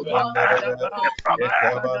 be broken, be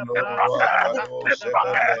broken, be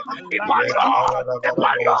broken. Ipalio,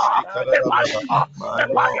 Ipalio, Ipalio,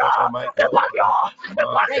 Ipalio, Ipalio,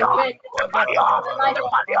 Ipalio,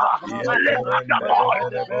 Ipalio,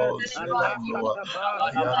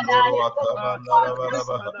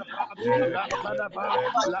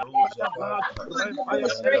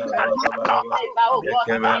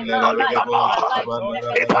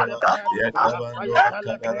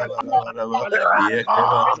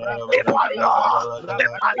 Ipalio.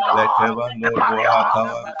 Lift up your voice.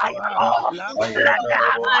 Let the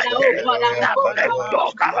anointing that breaks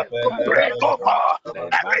yoke break over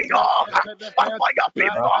every yoke upon your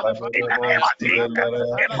people in the name of Jesus.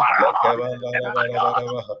 Eparo, Epario,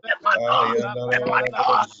 Epario,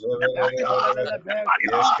 Epario, Epario,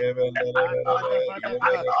 Epario, Epario,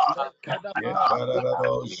 Epario.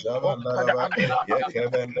 Yekararabo Shabandalaba,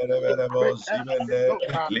 Yekebendelebelebo Zibende,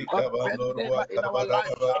 Likabandurwa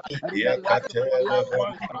Kabaraba, Yakatebe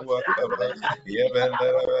Vendurwa Kaba,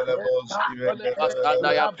 Yebendelebelebo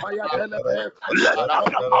Zibendelebelebe, Yekararabo Lift up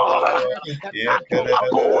your voice. Shabandalabelebo, Ipakula,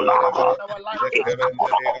 Yekelebelebelebe,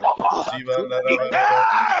 Yekebendelia Ipakula, Zibandalabelebe,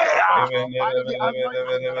 Ipea,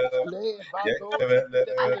 Yekebendelebelebelebe,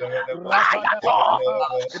 Yekebendelebelebe, Ayato,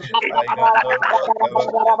 Yekebendelebe, Ipaleko, Ayandurwa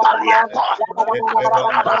Kabandelebelebe, Palieko, let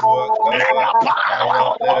Yekebandurwa your power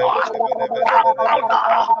come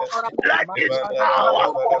down. Let this power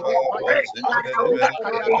break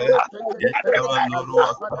every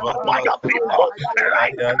upon your people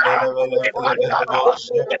right now. Epaliano,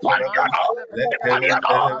 Epaliano,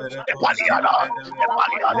 Epaliano, Epaliano,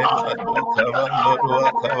 Epaliano.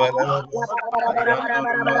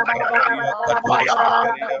 Fire,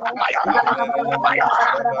 fire, fire, fire,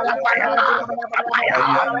 fire, fire.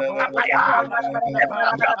 Lift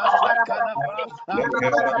up your voice.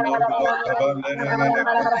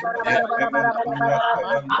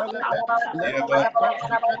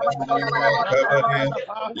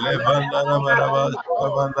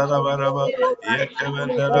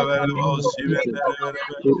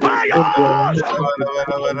 Fire! Waliato!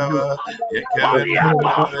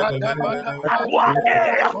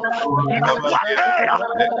 Wate! Wate! Wate!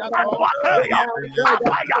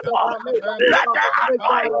 Apayato! Let the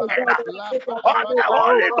anointing of the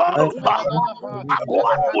Holy Ghost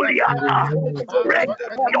Aquapuliata break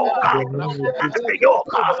every yoke, every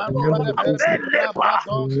yoke, Melepa,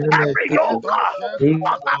 every yoke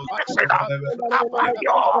of affliction upon you, upon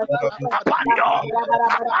you, upon you.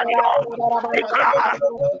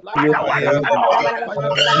 Declare by the word of the Lord.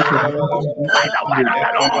 Declare by the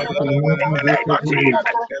word of the Lord. In the name of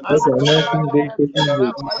Jesus. Let the anointing be taking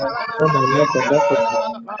you. Come on, let the back of you.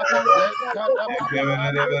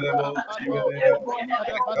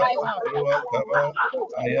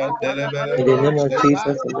 In the name of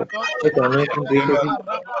Jesus, let the anointing be taking you.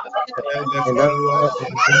 And that's why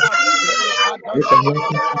let the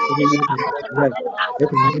anointing be taking you in my life.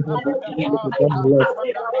 Let the anointing be taking you to come alive.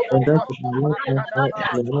 And that's the anointing now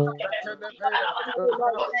in the name.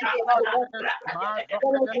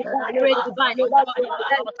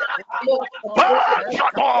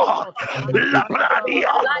 Shato, La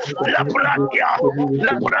Pradia, La Pradia,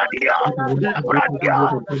 La Pradia, La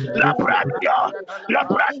Pradia, La Pradia, La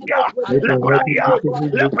Pradia, Let the La anointing be Pradia,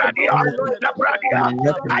 taking La you to Pradia, come alive. La In Pradia, the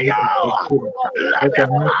mighty name of Ayaw, Jesus. let Let the the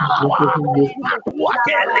anointing be power taking you of to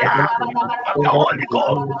Watelia come alive. of the Bring that Holy into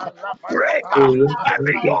Ghost you. break Oh, let the every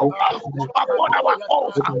anointing yoke be taking you. upon our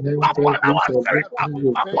souls, Let the upon anointing be our for spirit, breaking you.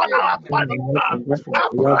 upon our Come body. alive and back into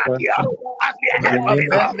your Abradia, passion. as we In are the entering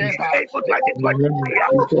name of Jesus. into In the 2020, name of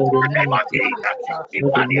Jesus. In in the the name name of of Jesus. Jesus,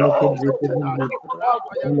 Let the anointing Ipanio, be taking you.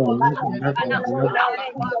 Come alive and back into your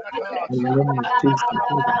passion. In the name of Jesus.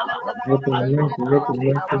 Let the anointing, let the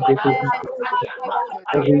anointing be taking you.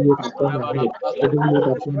 Every year to come ahead, every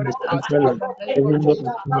year upon the spiritual life, every year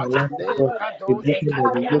upon my life, God, be broken by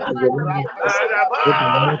the yoke in the name of Jesus. Let the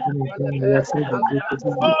anointing upon my life, so that you can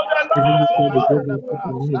see every year the devil put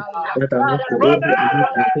on me, that I'm not able to use the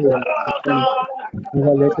power of the Father.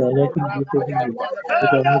 Never let the anointing be taken me.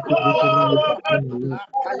 Let the anointing be taken me upon my life,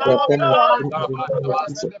 to upon my spirit in the name of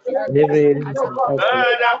Jesus. In every area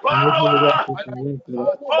of my life, Lord. In every area of my life, Lord.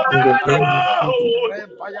 In the name of Jesus.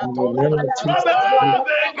 In the name of Jesus.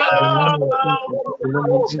 In the name of Jesus, in the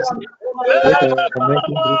name of Jesus, let the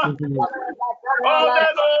anointing be taken me.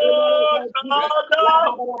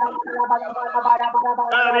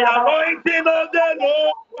 the anointing of the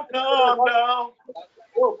Lord come down.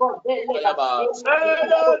 Let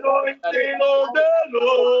the anointing of the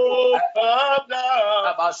Lord come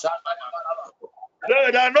down.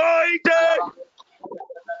 Let the anointing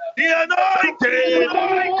The anointing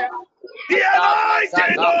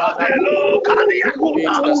of the Lord.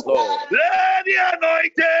 Jesus, Lord. Let the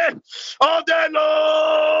anointing of the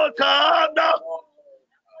Lord come down.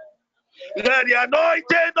 Let the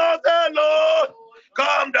anointing of the Lord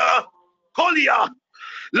come down. Kolia.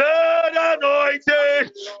 Let the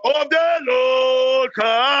anointing of the Lord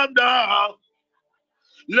come down.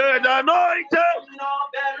 Let the anointing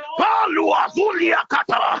Palu Azulia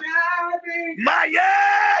Kata Maye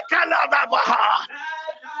Kaladabaha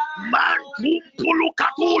Mantumpulu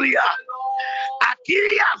Katulia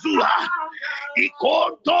Akilia Zula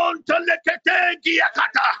Ikonton Telekete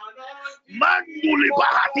Giakata Manduli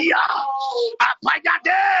Bahadia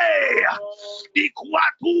Apayade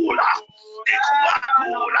Ikwatula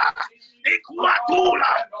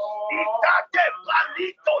Itate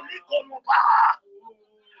Palito Likomuba.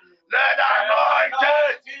 Let the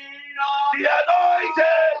anointed,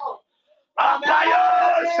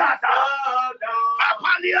 Apayosata,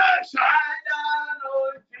 Apaliosha.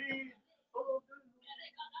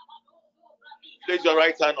 Place your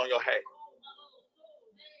right hand on your head.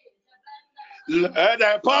 Let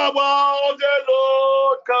the power of the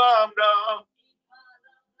Lord come down.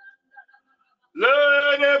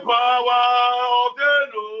 Let the power of the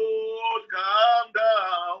Lord come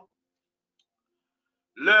down.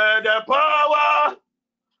 Let the power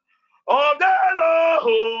of the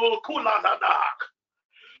Lord Kuladadak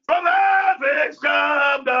from heaven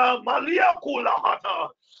come down. Malia Kulahata.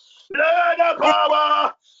 Let the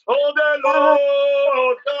power of the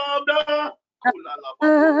Lord come down.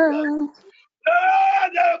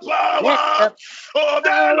 Let the power of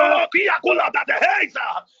the Lord Kiakulada the Hazer.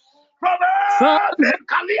 From heaven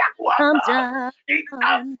Kaliakuata. In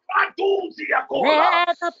Ampatuzia Kola.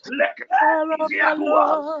 Lekazia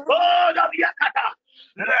Kua. Oh, the Yakata.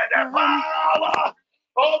 Let the power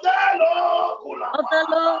of the Lord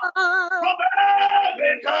from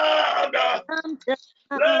heaven come down.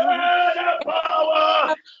 Let the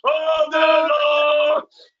power of the Lord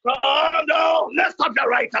come down. Let's stop the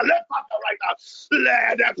right hand. Let's stop the right hand.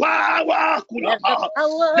 Let the power kula.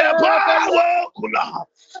 The power kula.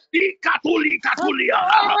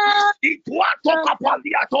 Ikatulia. Ituato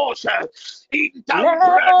kapalia toshe.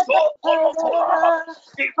 Intampreso kolokola.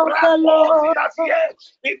 Ibrato sinasie.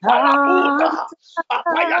 Ipalakuta.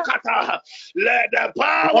 Apayakata. Let the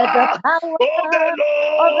power of the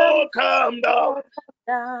Lord come down.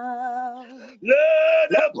 Let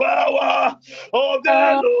the power of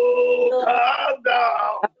the Lord come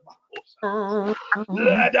down.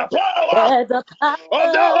 Let the power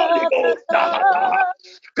of the Holy Ghost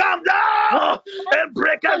come down and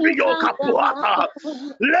break every yoke.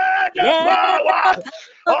 Let the power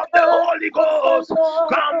of the Holy Ghost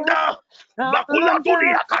come down.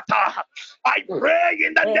 I pray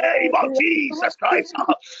in the name of Jesus Christ.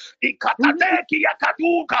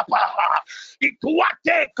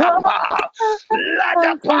 Let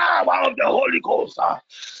the power of the Holy Ghost,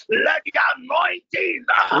 let the anointing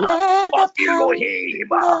of Elohim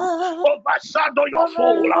overshadow your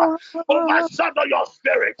soul, overshadow your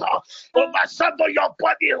spirit, overshadow your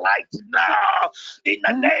body right now in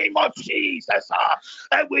the name of Jesus.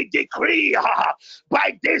 And we decree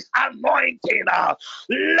by this anointing,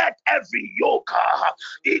 let every yoke,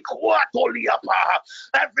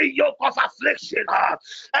 every yoke of affliction,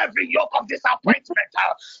 every yoke of disappointment,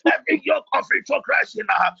 every yoke of retrogression,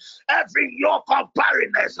 every yoke of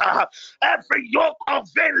barrenness, every yoke of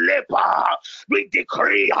vain labor, we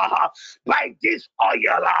decree by this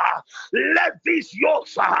oil, let these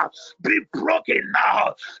yokes be broken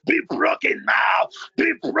now, be broken now,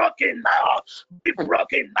 be broken now, be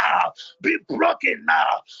broken now, be broken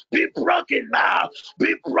now, be broken now,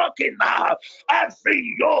 be broken now.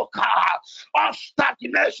 Every yoke of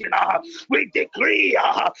stagnation, we decree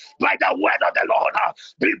by the word of the Lord,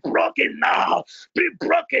 be broken now, be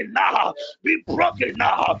broken now, be broken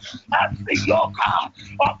now. Every yoke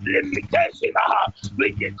of limitation,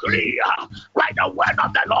 we decree by the word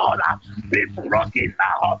of the Lord, be broken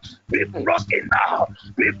now, be broken now,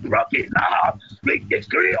 be broken now. We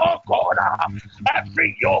decree, oh God,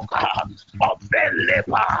 every yoke of vain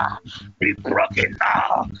labor be broken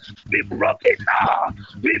now, be broken now,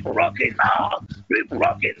 be broken now, be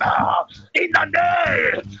broken now, in the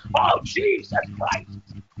name of Jesus Christ.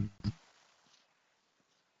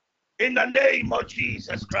 In the name of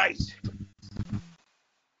Jesus Christ.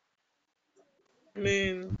 Amen.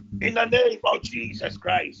 In the name of Jesus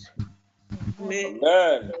Christ. Amen.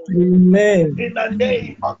 Amen. Amen. In the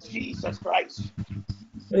name of Jesus Christ.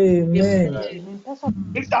 Amen.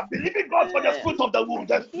 If you are believing God for the fruit of the womb,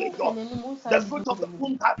 the fruit of the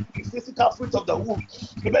womb can be physical fruit of the womb.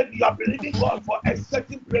 Maybe you are believing God for a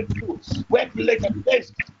certain breakthrough. When you lay the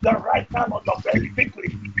place the right hand on your belly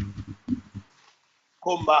quickly.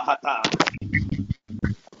 Kumbahata.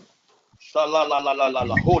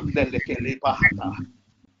 Shalalalala. Hondelekelebahata.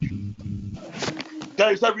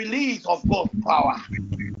 There is a release of God's power.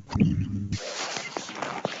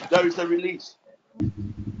 There is a release.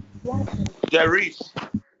 There is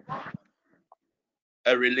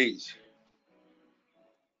a release.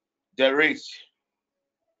 There is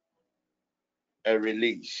a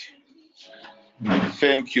release.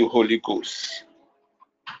 Thank you, Holy Ghost.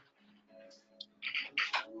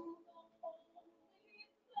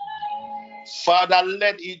 Father,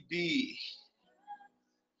 let it be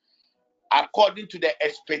according to the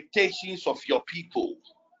expectations of your people.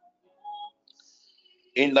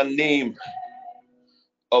 In the name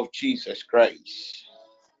of Jesus Christ.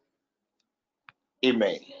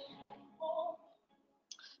 Amen.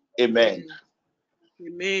 Amen.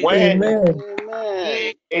 Amen. When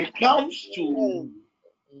Amen. it comes to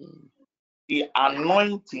the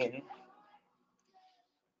anointing,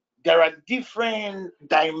 there are different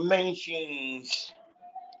dimensions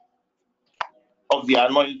of the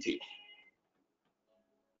anointing.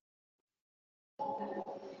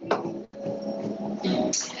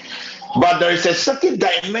 But there is a certain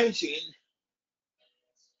dimension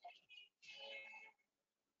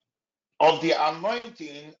of the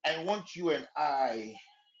anointing I want you and I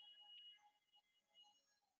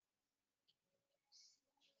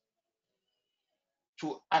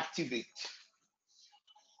to activate.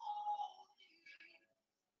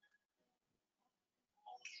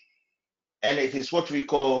 And it is what we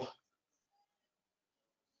call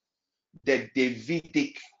the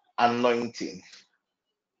Davidic anointing.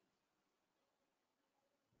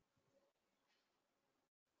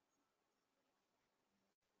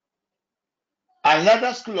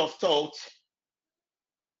 Another school of thought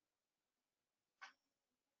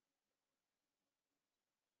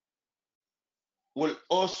will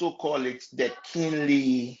also call it the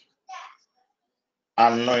kingly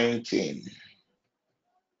anointing.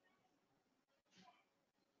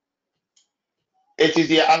 It is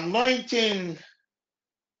the anointing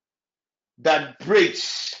that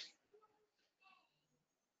breaks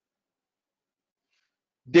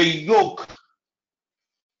the yoke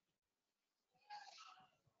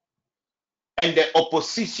and the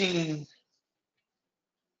opposition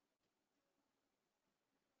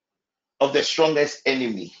of the strongest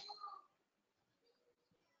enemy.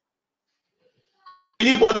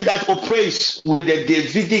 Anybody that operates with the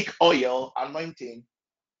Davidic oil anointing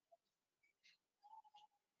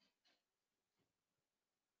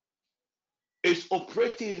is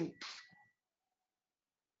operating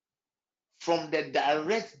from the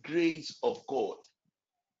direct grace of God,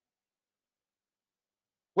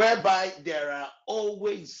 whereby there are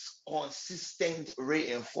always consistent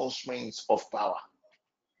reinforcements of power.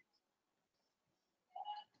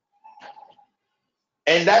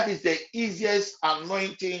 And that is the easiest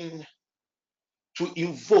anointing to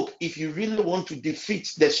invoke if you really want to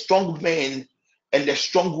defeat the strong men and the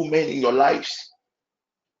strong women in your lives.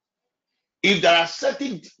 If there are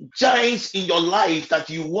certain giants in your life that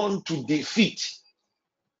you want to defeat,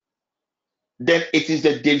 then it is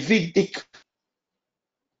the Davidic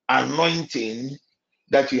anointing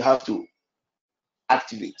that you have to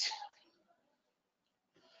activate.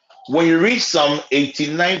 When you read Psalm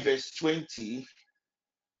 89 verse 20,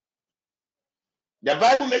 the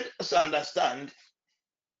Bible makes us understand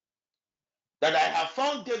that I have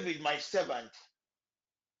found David my servant.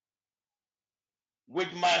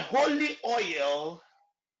 With my holy oil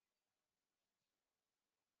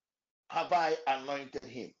have I anointed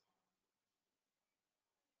him.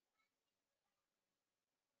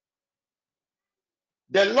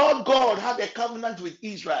 The Lord God had a covenant with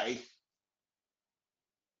Israel,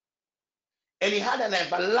 and he had an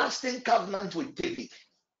everlasting covenant with David.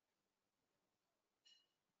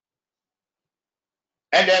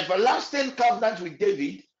 And the everlasting covenant with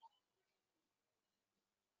David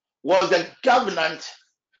was the covenant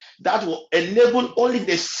that will enable only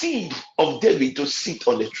the seed of David to sit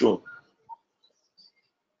on the throne.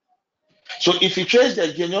 So if you trace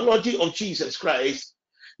the genealogy of Jesus Christ,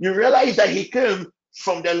 you realize that he came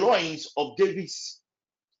from the loins of David's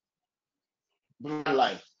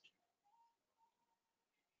bloodline.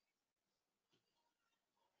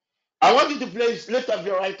 I want you to place, lift up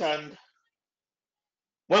your right hand.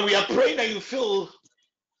 When we are praying and you feel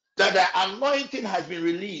that the anointing has been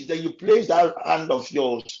released, then you place that hand of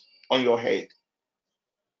yours on your head.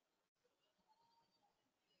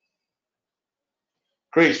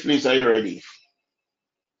 Chris, please, are you ready?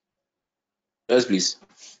 Yes, please.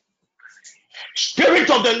 Spirit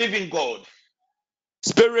of the living God,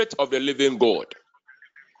 Spirit of the living God,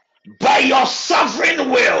 by your sovereign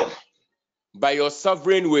will, by your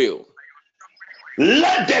sovereign will,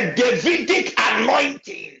 let the Davidic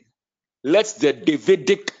anointing let the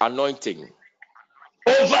Davidic anointing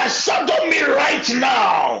overshadow me right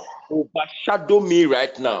now overshadow me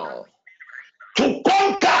right now to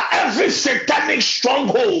conquer every satanic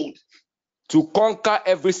stronghold to conquer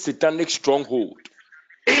every satanic stronghold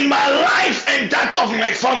in my life and that of my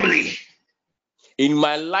family. in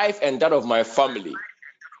my life and that of my family.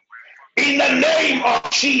 In the name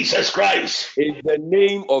of Jesus Christ. In the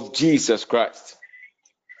name of Jesus Christ.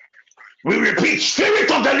 We repeat,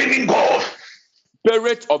 Spirit of the living God,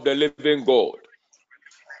 Spirit of the living God,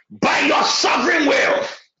 by your sovereign will,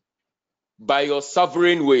 by your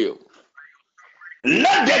sovereign will,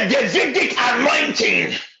 let the Davidic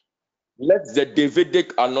anointing let the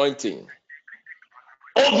Davidic anointing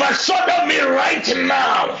overshadow me right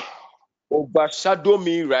now overshadow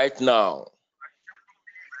me right now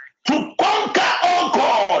to conquer, oh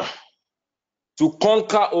God, to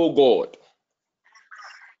conquer, oh God,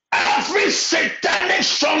 every satanic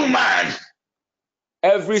strong man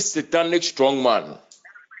every satanic strong man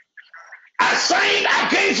assigned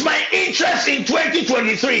against my interest in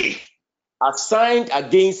 2023. assigned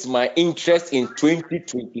against my interest in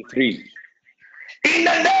 2023. In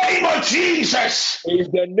the name of Jesus. In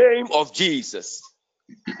the name of Jesus.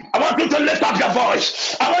 I want you to lift up your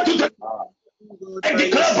voice. I want you to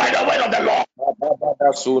declare by the word of the Lord.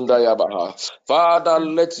 Father,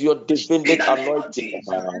 let your In Davidic the name of anointing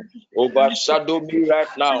Jesus. overshadow me right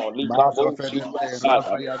now.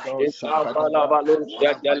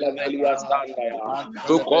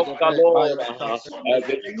 To conquer, Lord,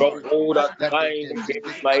 every stronghold assigned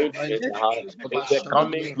against my interest in the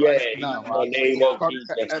coming year, in the name of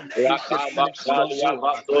Jesus. To conquer every stronghold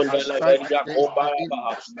assigned against my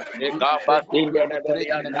life,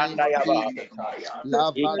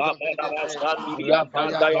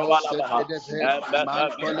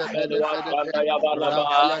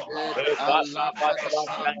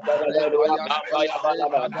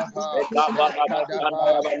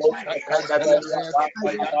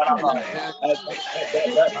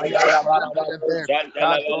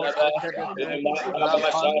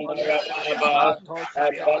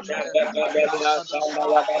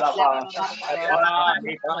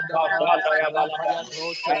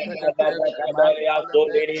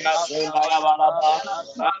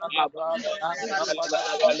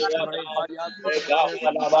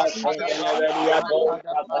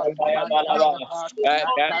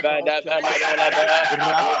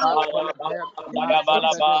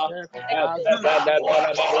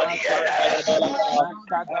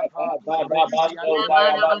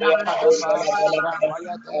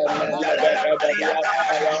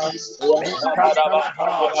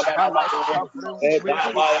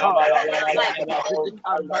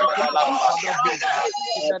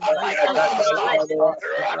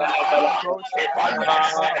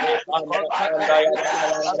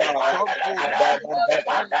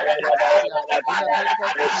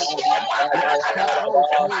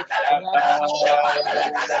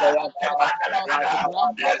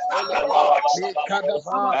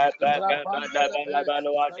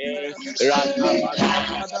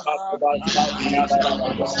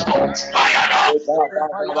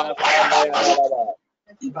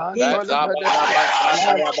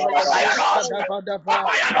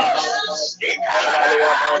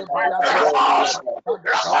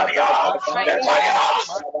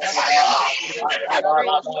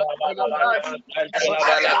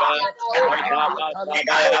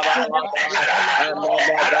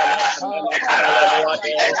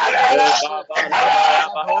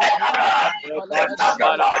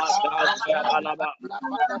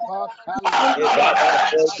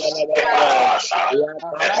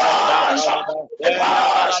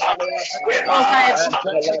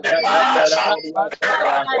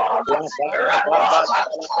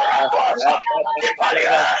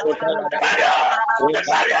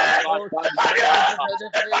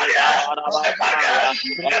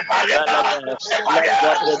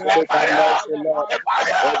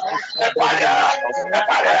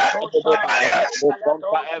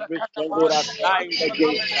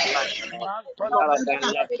 none of my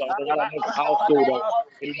left on none of my household,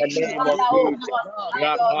 in the name of Jesus.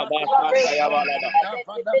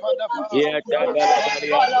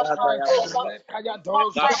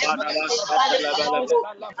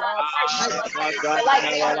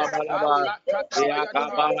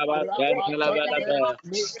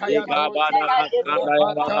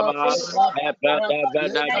 In the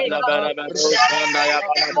name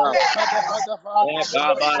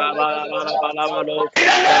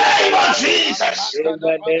of Jesus. In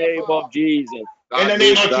the name of Jesus. In the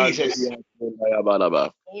name of Jesus. In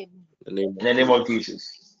the In the name of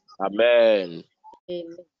Jesus. Amen.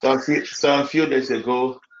 Some few days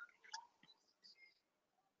ago,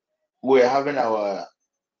 we were having our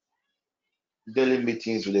daily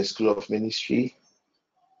meetings with the School of Ministry.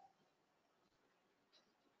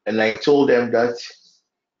 And I told them that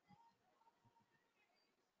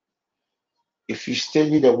if you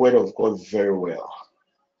study the Word of God very well,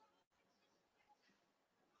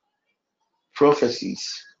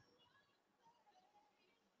 prophecies,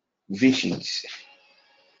 visions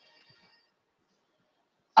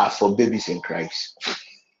are for babies in Christ.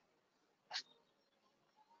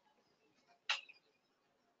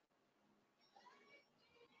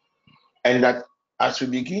 And that as we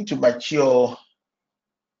begin to mature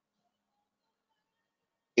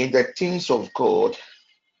in the things of God,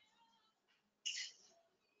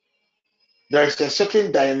 there is a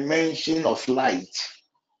certain dimension of light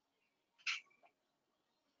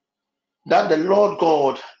that the Lord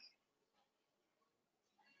God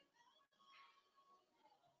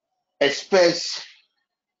expects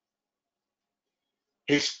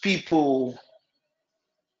his people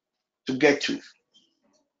to get to.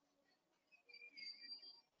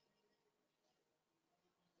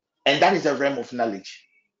 And that is the realm of knowledge.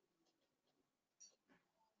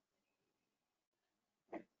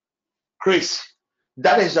 Chris,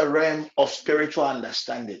 that is the realm of spiritual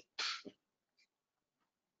understanding.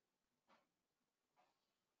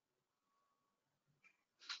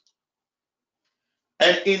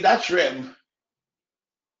 And in that realm,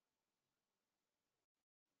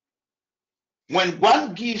 when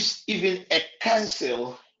one gives even a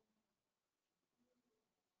counsel,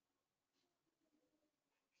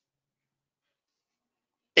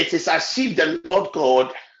 it is as if the Lord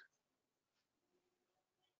God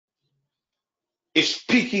is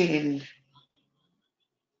speaking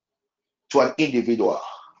to an individual.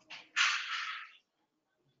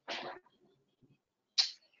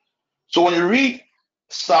 So when you read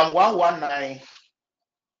Psalm 119,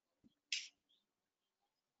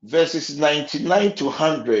 verses 99 to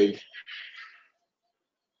 100,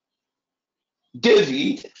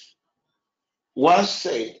 David once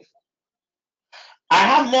said, I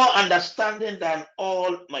have more understanding than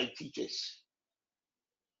all my teachers.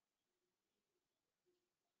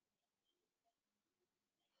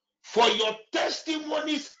 For your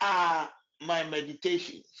testimonies are my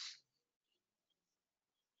meditations.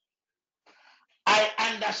 I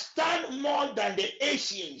understand more than the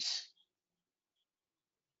Asians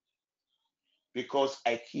because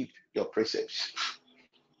I keep your precepts.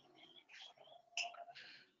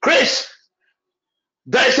 Chris,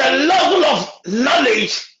 there's a level of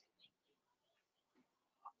knowledge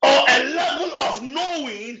or a level of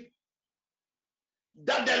knowing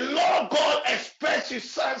that the Lord God expects his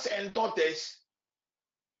sons and daughters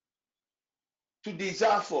to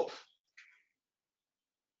desire for.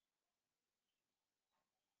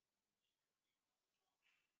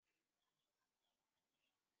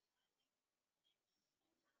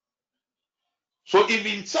 So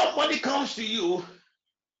if somebody comes to you,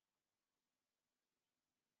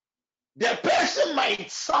 the person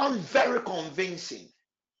might sound very convincing.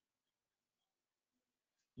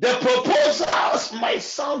 The proposals might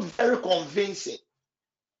sound very convincing.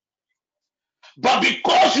 But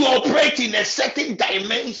because you operate in a certain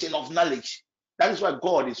dimension of knowledge, that is why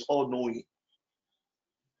God is all knowing.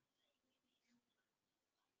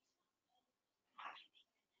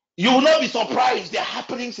 You will not be surprised the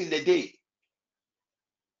happenings in the day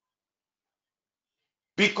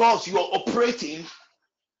because you are operating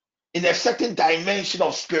in a certain dimension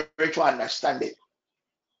of spiritual understanding.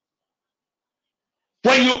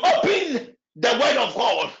 When you open the Word of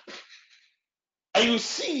God and you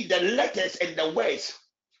see the letters and the words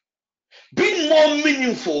being more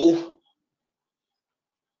meaningful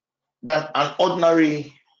than an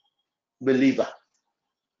ordinary believer,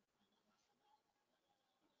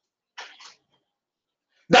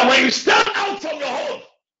 that when you step out from your home,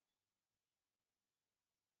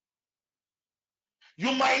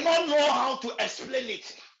 you might not know how to explain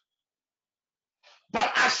it,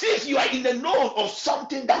 but as if you are in the know of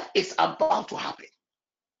something that is about to happen.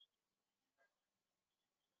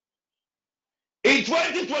 In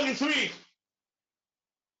 2023,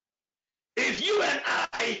 if you and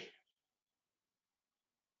I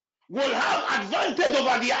will have advantage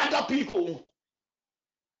over the other people,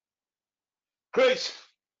 Chris,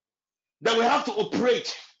 then we have to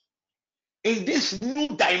operate in this new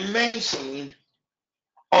dimension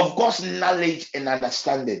of God's knowledge and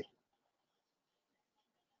understanding.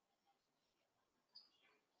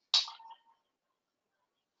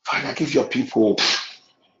 Father, give your people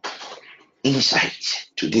insight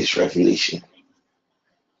to this revelation.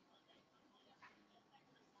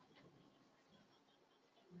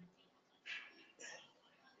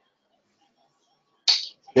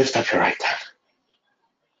 Lift up your right hand.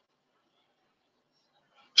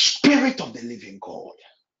 Spirit of the living God.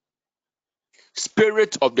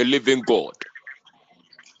 Spirit of the living God.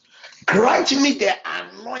 Grant me the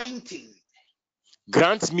anointing.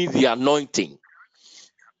 Grant me the anointing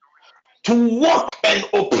To walk and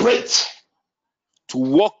operate. to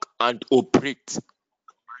walk and operate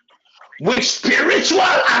With spiritual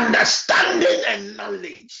understanding and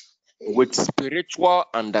knowledge. with spiritual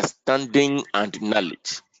understanding and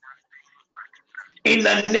knowledge. In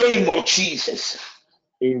the name of Jesus.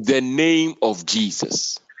 In the name of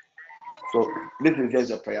Jesus. So this is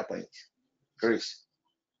just a prayer point. Grace.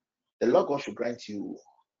 The Lord God should grant you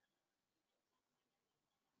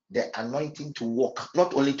the anointing to walk,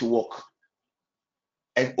 not only to walk,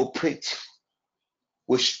 and operate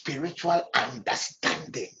with spiritual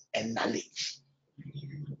understanding and knowledge.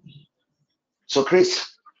 So, Chris,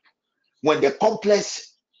 when the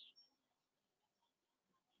complex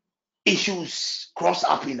issues cross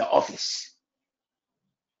up in the office,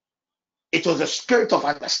 it was the spirit of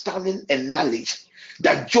understanding and knowledge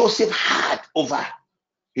that Joseph had over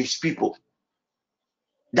his people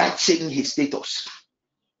that changed his status.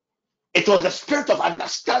 It was the spirit of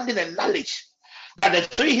understanding and knowledge that the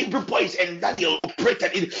three Hebrew boys and Daniel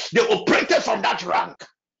operated in. They operated from that rank.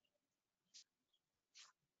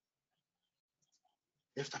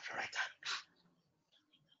 Lift up your right hand.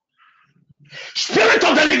 Spirit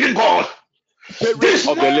of the living God. Spirit This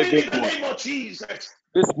of the morning living in the God. name of Jesus.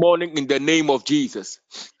 This morning in the name of Jesus.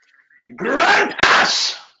 Grant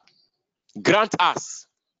us Grant us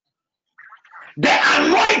the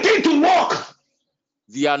anointing to walk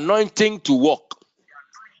the anointing to walk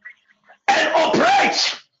and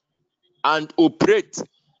operate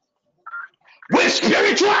with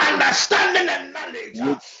spiritual understanding and knowledge.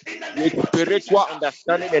 In the with name of Jesus. spiritual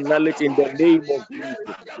understanding and Lift up knowledge your in the voice. name of Lift Jesus.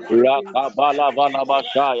 up your voice.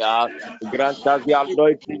 Rakabalabalabashaya. Grant us the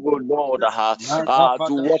anointing, O Lord,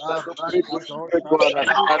 to walk and operate with spiritual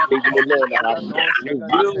understanding, O Lord.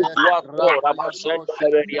 Reveal to us, Lord,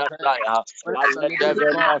 Abashenteleberiasaya. Spirit of the living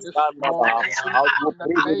God this Aledeberiasandaba. morning How to in the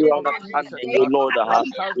operate with name your of Jesus. understanding, O Lord.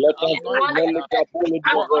 Grant us the Let us be anointing knowledgeable in to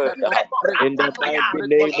your walk word. and operate In the with mighty spiritual name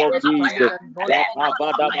of understanding Jesus. and knowledge in the name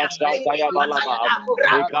of Jesus.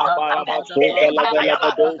 Spirit of the living God, to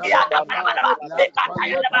walk and to operate with spiritual understanding and knowledge in the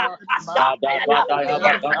name of Jesus.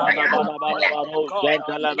 Oh yes, Lord. Grant us, O God, the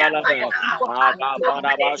anointing to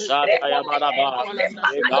walk and operate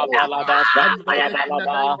with spiritual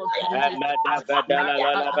understanding and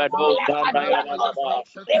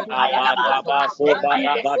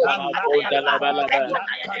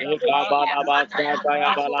knowledge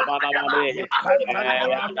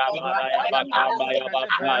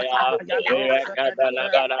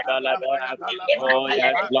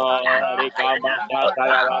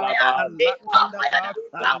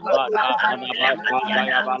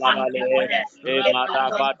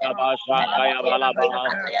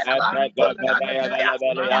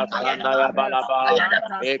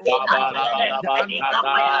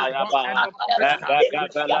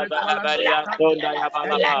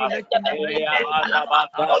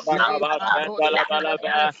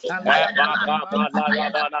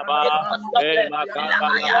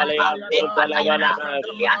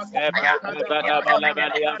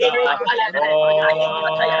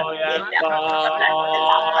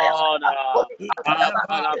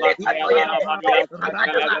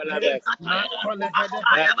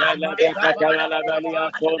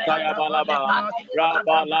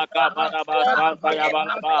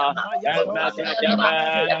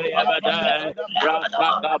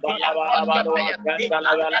the name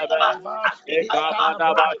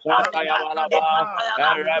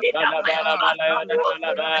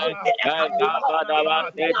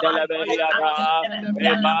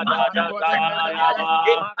of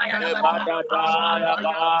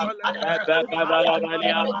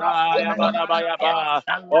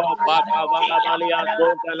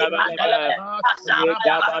Jesus.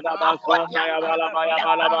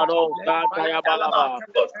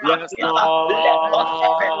 Oh yes, Lord.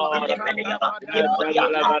 Oh,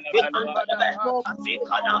 yes, Lord.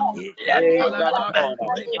 Yes,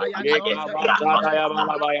 Spiritual in the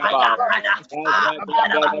name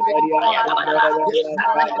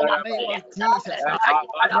of Jesus. Yes,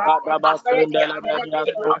 Lord,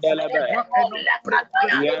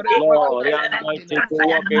 the Understanding. anointing to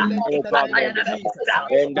walk in Knowledge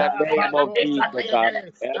in the name of faith, Jesus. in the name of Jesus.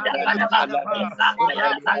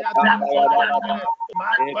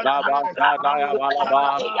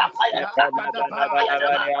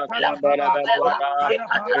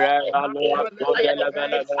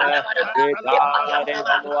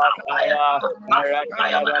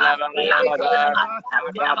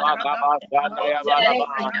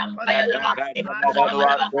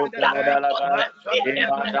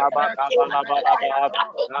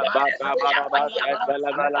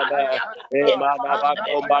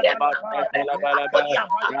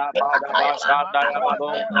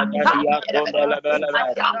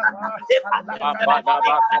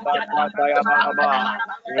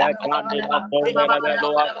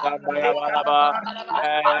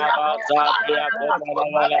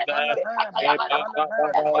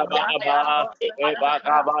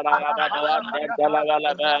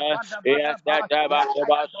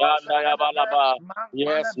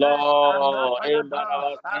 Yes, Lord.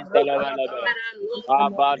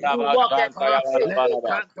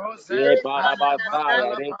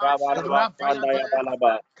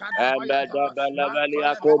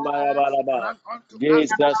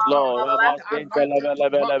 Jesus, Lord. The anointing to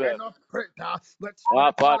walk in a prayer with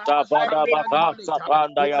spiritual understanding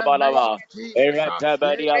and knowledge. In the name of Jesus.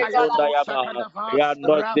 The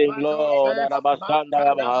anointing,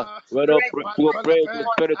 Lord, we will pray with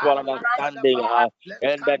spiritual understanding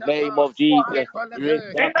in the name of Jesus.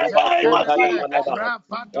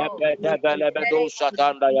 In the name of Jesus.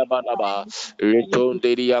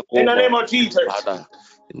 In the name of Jesus. Father,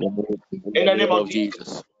 in In the the name name of of Jesus.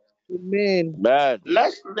 Jesus. Amen. Amen.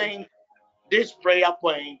 Let's link this prayer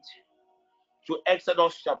point to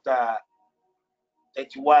Exodus chapter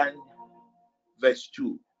 31, verse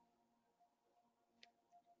 2.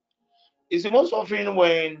 It's the most often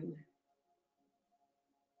when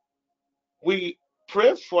we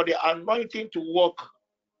pray for the anointing to walk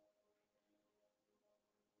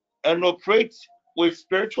and operate with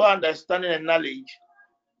spiritual understanding and knowledge,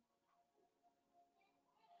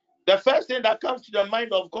 the first thing that comes to the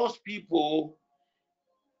mind of God's people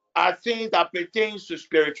are things that pertains to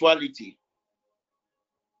spirituality.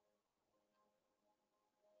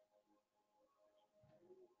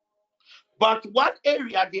 But what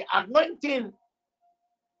area the anointing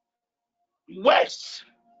works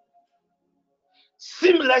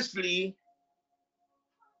seamlessly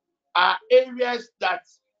are areas that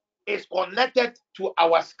is connected to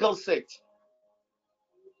our skill set.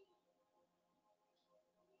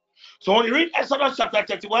 So when you read Exodus chapter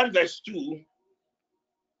 31, verse 2,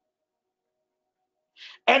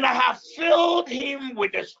 and I have filled him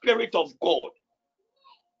with the Spirit of God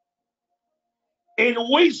in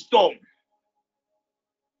wisdom,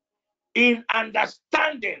 in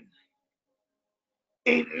understanding,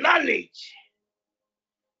 in knowledge,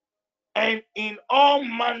 and in all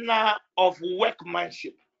manner of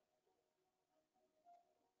workmanship.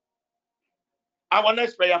 Our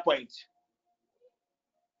next prayer point.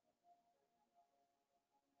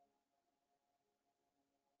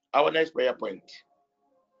 Our next prayer point.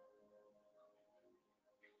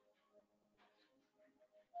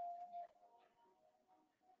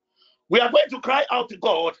 We are going to cry out to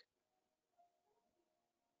God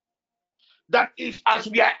that if, as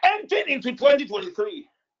we are entering into 2023,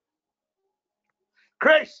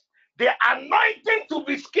 Grace, the anointing to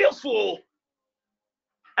be skillful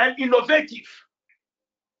and innovative.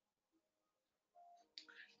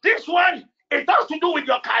 This one, it has to do with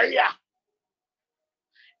your career.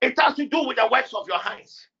 It has to do with the works of your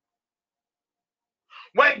hands.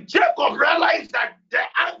 When Jacob realized that the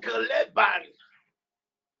uncle Laban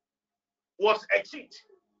was a cheat,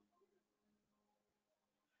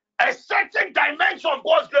 a certain dimension of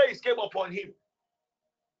God's grace came upon him.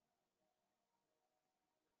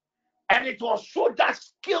 And it was through that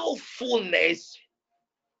skillfulness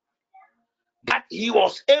that he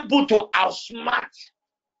was able to outsmart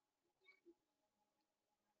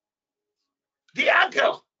the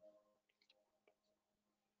uncle.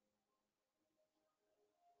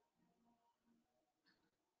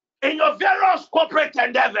 In your various corporate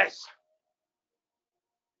endeavors,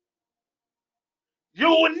 you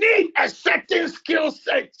will need a certain skill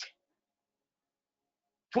set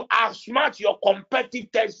to outsmart your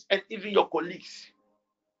competitors and even your colleagues.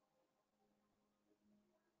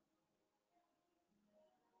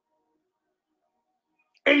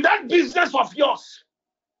 In that business of yours,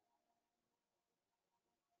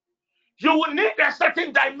 You will need a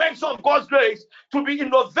certain dimension of God's grace to be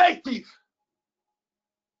innovative.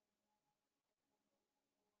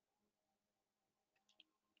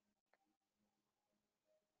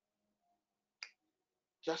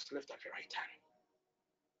 Just lift up your right hand.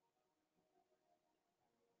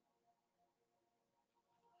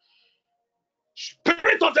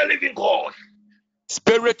 Spirit of the living God.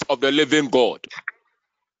 Spirit of the living God.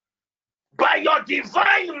 By your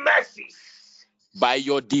divine mercies. By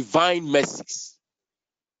your divine mercies.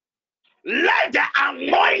 Let the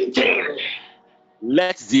anointing.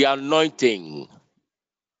 Let the anointing.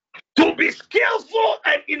 To be skillful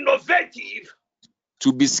and innovative.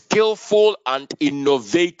 To be skillful and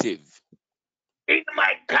innovative. In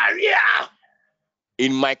my career.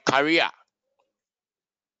 In my career.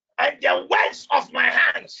 And the works of my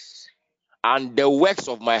hands. And the works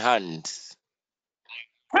of my hands.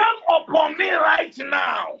 Come upon me right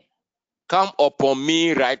now. Come upon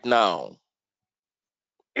me right now.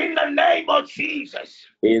 In the name of Jesus.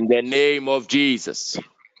 In the name of Jesus.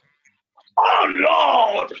 Oh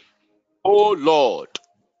Lord. Oh Lord.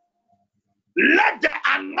 Let the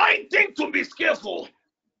anointing to be skillful.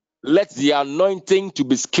 Let the anointing to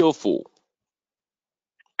be skillful.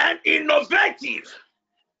 And innovative.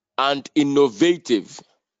 And innovative.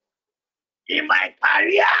 In my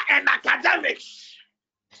career and academics.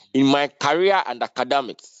 In my career and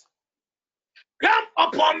academics. Come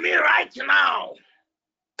upon me right now.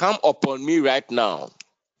 Come upon me right now.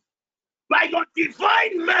 By your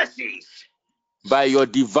divine mercies. By your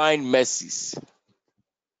divine mercies.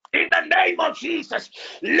 In the name of Jesus,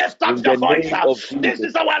 lift up your voice. This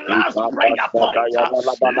is our last prayer point.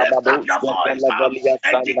 Lift up your voice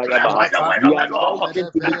and declare by the word of the Lord.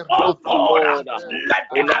 Oh God, let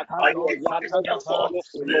the anointing to be skillful.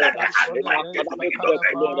 Let the anointing to be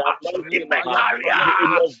innovative in my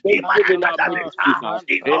career, in my academics,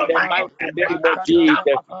 in all my endeavors. Come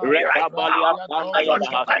upon me right now. By your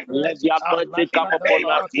divine Let the mercies. anointing In come the upon name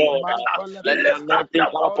us, of Lord. Jesus, Let the lift up anointing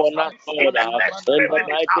your come upon us, voice in Lord. the next In 3 the minutes.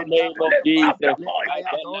 mighty name of Lift up Jesus. your voice.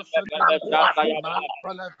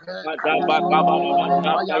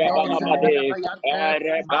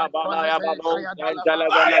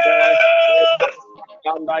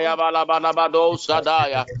 Sandaya Balabanabado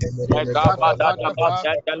Sadaya, Rekabada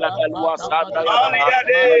Basetelebelua Sandaya Baha,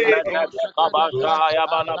 Kabashaya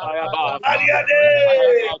Balabayaba,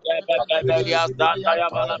 Bebelia Sandaya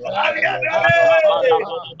Balaba,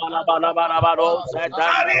 Balabanabado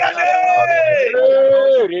Setandabelebe,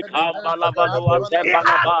 Rikambalabalua The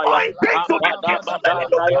Sembalabaya, anointing to be skillful and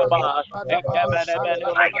Abadabadandaya innovative. Ba,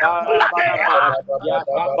 Ekebelebelua I am Saya Balaba,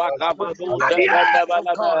 Yakabakabadu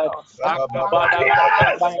Sependabelebe, Akabada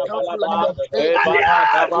Basandaya Balaba, Ebada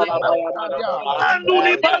Kabalabaya Balaba,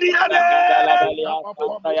 Anduli Badiade. Ekebelebelea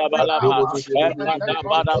Sandaya Balaba,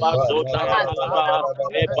 Ekabada Basundaya Balaba,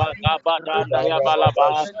 Ebakabada Daya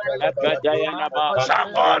Balaba, Ekadayana.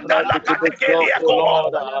 Shambon Let it to be skillful,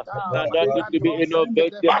 Lord. Let it to be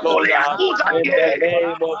innovative, Lord. Bakulia In the Kuzange.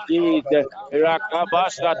 name of Jesus.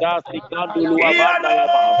 Rakabasha Dasi Kandulu Abanda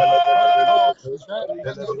Yaba.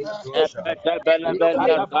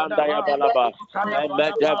 Ebelebelebelia Sanda Yabalaba.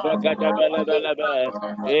 Ebelebelebelebe.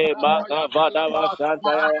 Makavada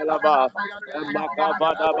Santa Yabalaba.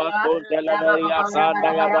 Makavada Basuntelebelea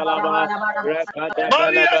Sanda Yabalaba. Mariado.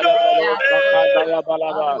 Rekadebelebelebelo Sakanda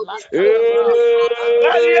Yabalaba.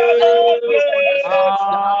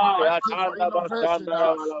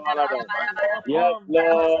 Yes,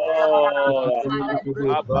 Lord.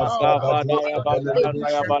 Abakavadaya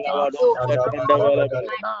Basandaya Balabado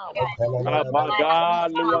Setendebelebe.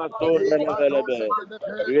 Abadalia Sundelebelebe.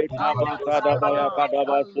 Rikabakadabaya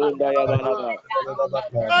Kadabasundaya Balaba.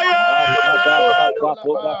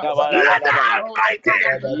 Let the Abadabasakubakabalaba. anointing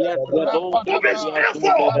Yes, Lord. to be Kebelia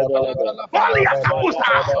skillful. Sundelebelebe.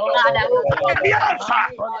 Valiasusa. Valiansa.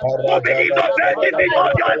 To be innovative in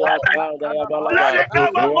all your endeavors. Let it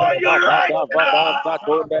come upon you right now.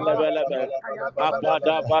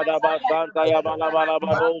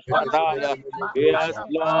 Yes,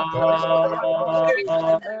 Lord.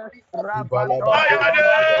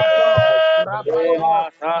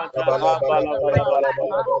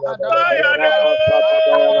 Ayade.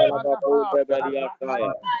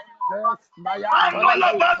 Ayade. Angola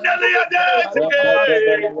Bandelia Desike.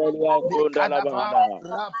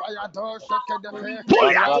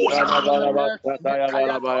 Puliakusa.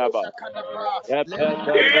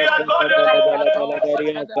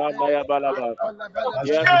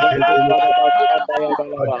 Yes,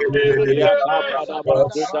 Yes,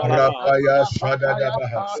 Rapaya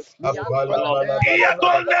Shadadabaha, Apala Iya Balabala,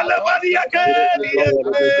 Tonela Maria Spirit of Kelia. God,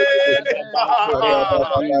 in the mighty name of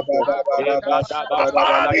Jesus.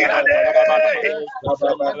 Alia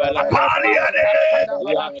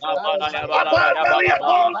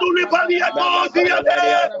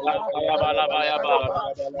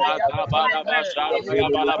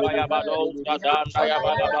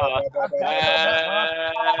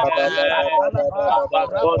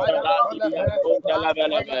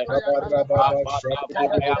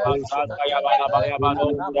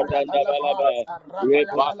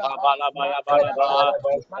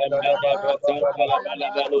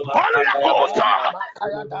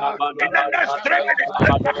In the next 3 minutes,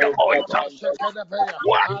 lift up your voice.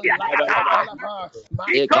 What the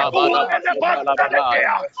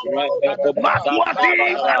anointing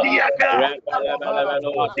to excel.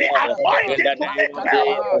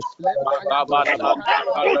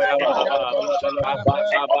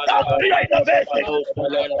 Innovation.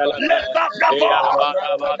 Lift up your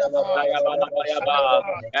voice.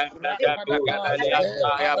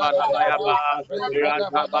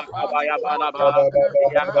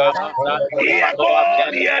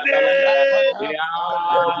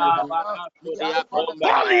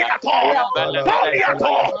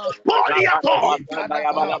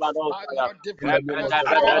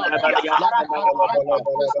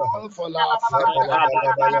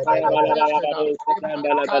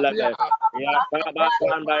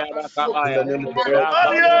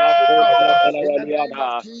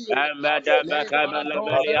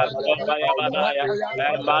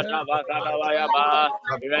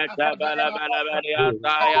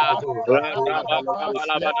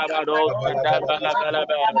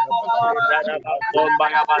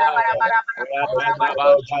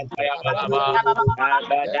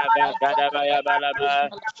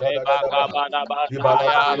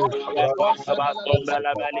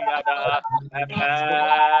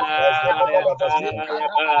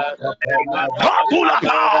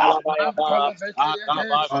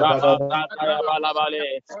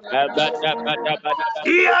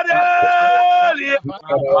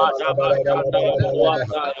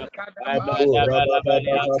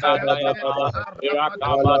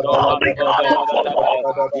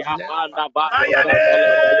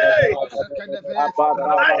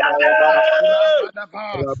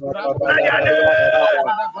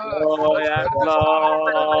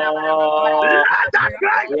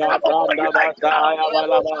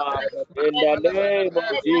 In the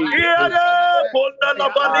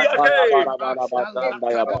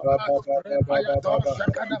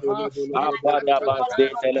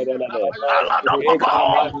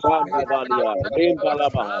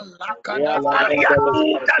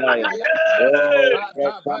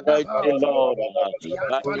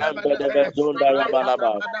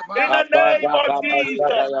name of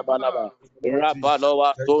Jesus.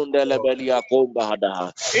 Rapalowa Tundele Belia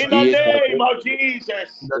Kumbahada. In the name of Jesus.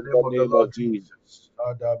 In the name of the Lord Jesus.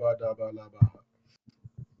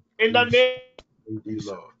 In the name of the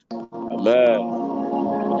Lord. Amen.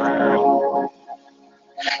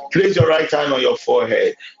 Place your right hand on your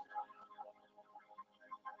forehead.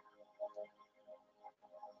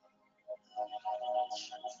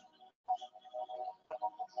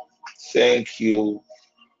 Thank you,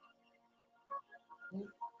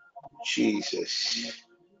 Jesus.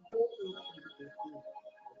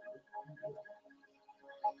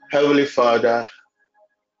 Heavenly Father,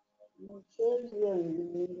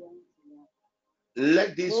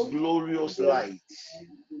 let this glorious light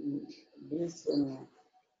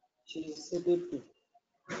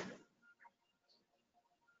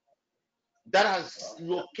that has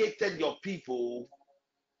located your people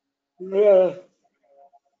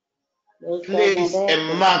place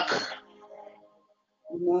a mark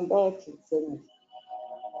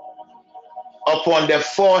upon the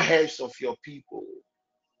foreheads of your people.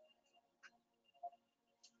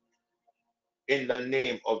 In the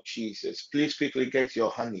name of Jesus. Please quickly get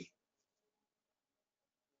your honey.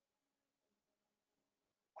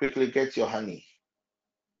 Quickly get your honey.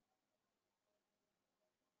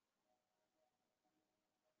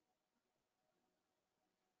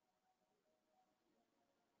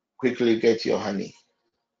 Quickly get your honey.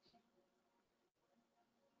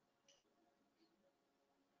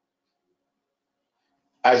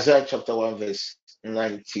 Isaiah chapter 1 verse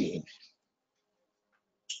 19.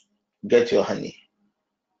 Get your honey.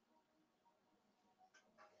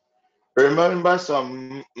 Remember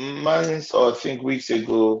some months or I think weeks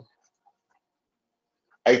ago,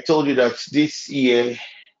 I told you that this year,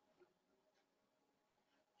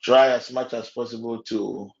 try as much as possible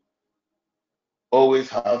to always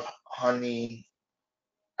have honey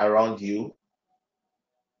around you.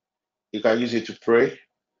 You can use it to pray.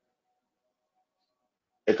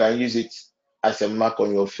 You can use it as a mark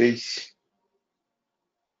on your face.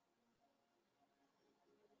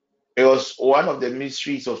 It was one of the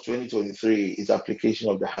mysteries of 2023 is application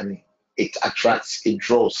of the honey. It attracts, it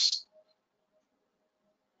draws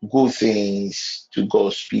good things to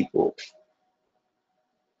God's people.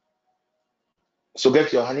 So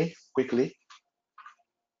get your honey quickly.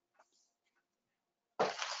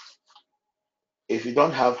 If you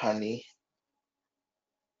don't have honey,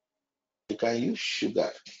 you can use sugar.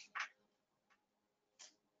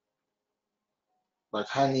 But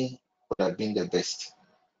honey would have been the best.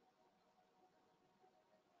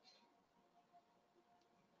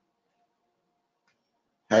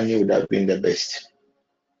 Honey would have been the best.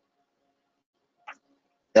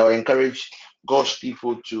 I will encourage God's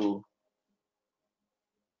people to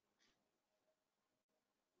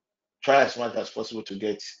try as much as possible to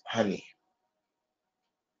get honey,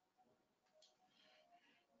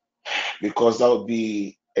 because that would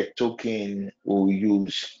be a token we'll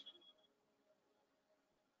use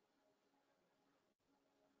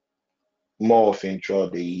more often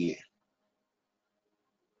throughout the year.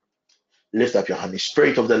 Lift up your honey.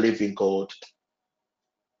 Spirit of the living God,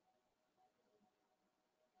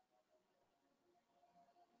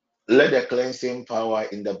 let the cleansing power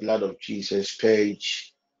in the blood of Jesus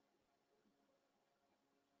purge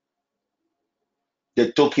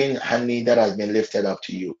the token honey that has been lifted up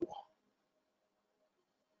to you.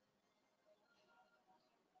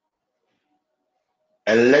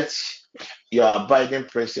 And let your abiding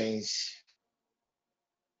presence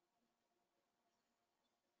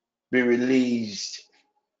be released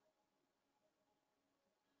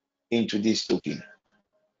into this token.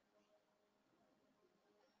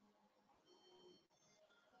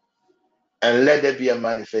 And let there be a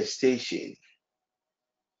manifestation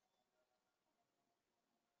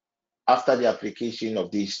after the application of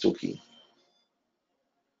this token.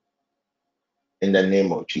 In the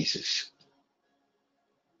name of Jesus.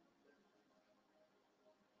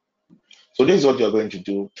 So this is what you're going to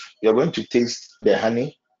do. You're going to taste the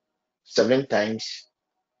honey 7 times.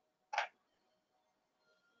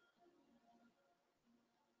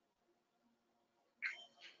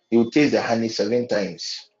 You taste the honey 7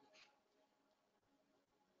 times.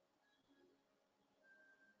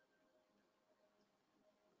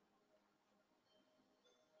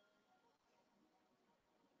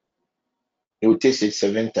 You taste it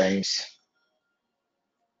 7 times.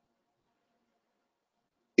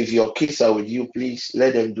 If your kids are with you, please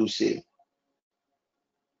let them do same.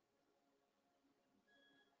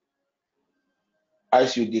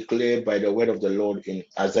 As you declare by the word of the Lord in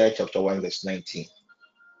Isaiah chapter 1 verse 19.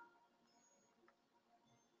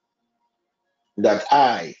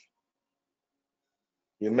 That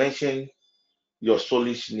you mention your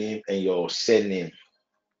soulish name and your surname.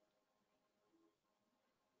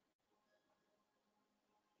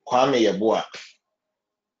 Kwame Yeboah.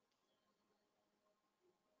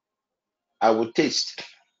 I will taste.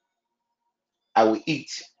 I will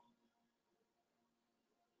eat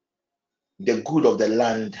the good of the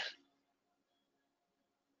land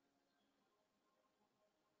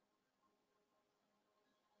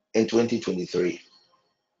in 2023.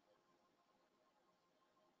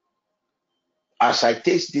 As I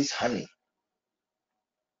taste this honey,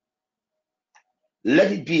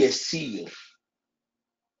 let it be a seal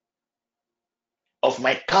of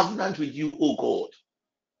my covenant with you, O God,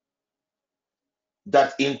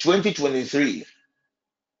 that in 2023,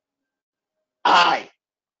 I,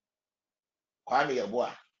 Kwame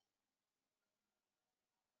Yeboah,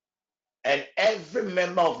 and every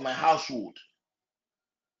member of my household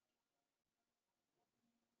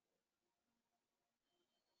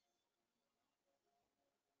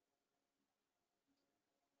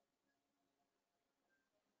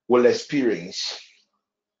will experience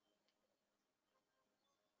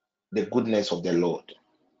the goodness of the Lord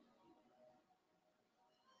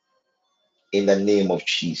in the name of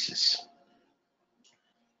Jesus.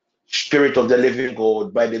 Spirit of the living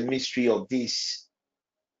God, by the mystery of this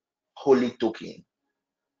holy token,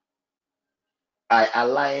 I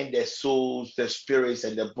align the souls, the spirits,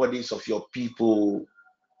 and the bodies of your people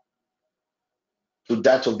to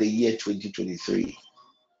that of the year 2023.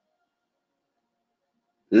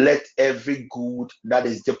 Let every good that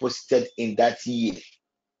is deposited in that year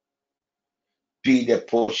be the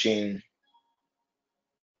portion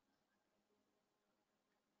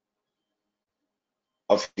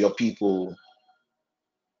of your people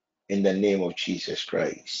in the name of Jesus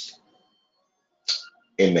Christ.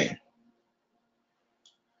 Amen.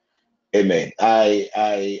 Amen. I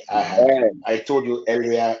told you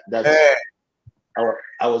earlier that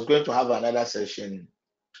I was going to have another session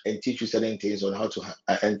and teach you certain things on how to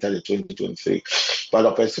enter the 2023. But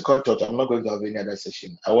upon second thought, I'm not going to have any other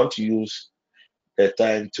session. I want to use a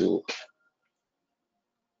time to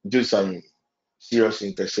do some serious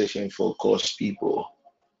intercession for God's people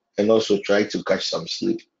and also try to catch some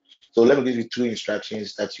sleep. So let me give you 2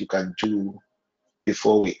 instructions that you can do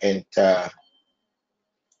before we enter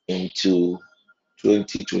into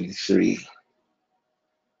 2023.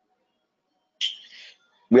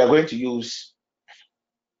 We are going to use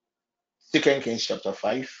 2 Kings chapter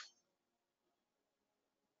 5.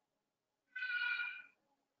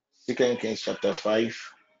 2 Kings chapter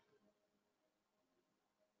 5.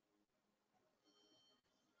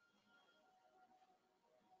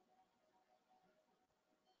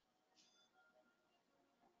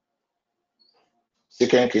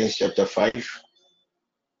 Second Kings chapter 5.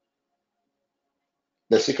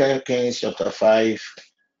 The 2 Kings chapter 5.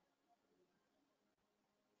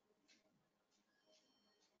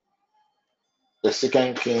 The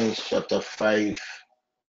 2 Kings chapter 5.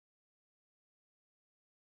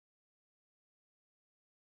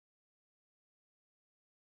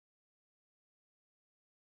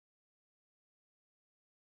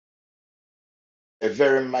 A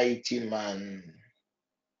very mighty man.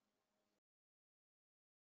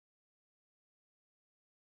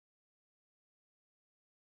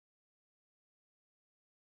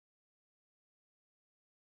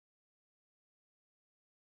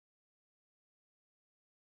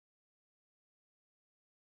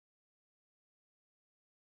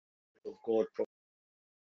 Of God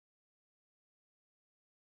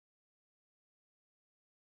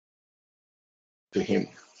to him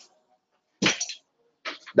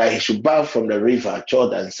that he should bow from the river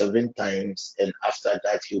Jordan 7 times, and after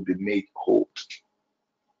that he'll be made whole.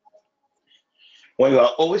 When you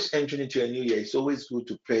are always entering into a new year, it's always good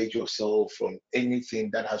to purge yourself from anything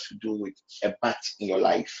that has to do with a bat in your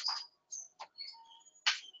life.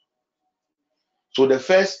 So the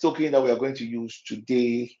first token that we are going to use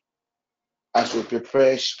today as we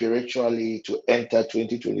prepare spiritually to enter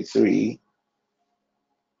 2023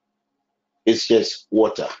 is just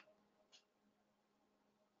water.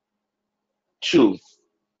 2,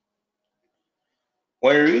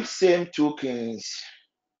 when you read same 2 Kings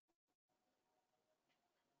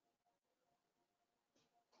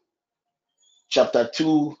chapter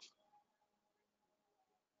 2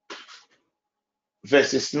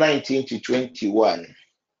 verses 19 to 21,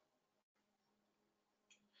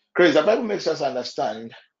 Chris, the Bible makes us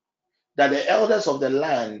understand that the elders of the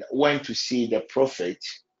land went to see the prophet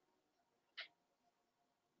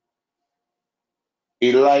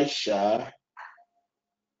Elisha,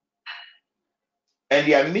 and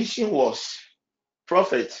their mission was,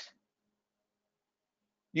 prophet,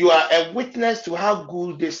 you are a witness to how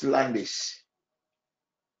good this land is,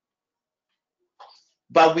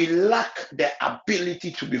 but we lack the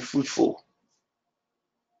ability to be fruitful.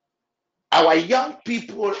 Our young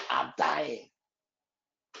people are dying.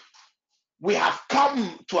 We have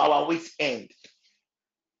come to our wit's end.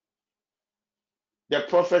 The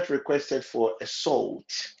prophet requested for a salt.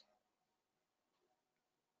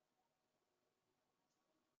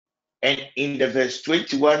 And in the verse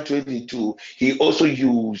 21, 22, he also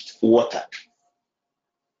used water.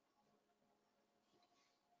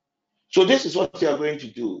 So this is what you are going to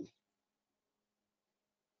do.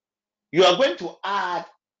 You are going to add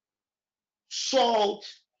salt,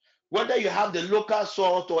 whether you have the local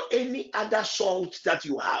salt or any other salt that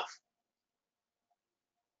you have,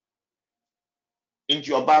 into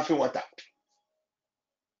your bathing water.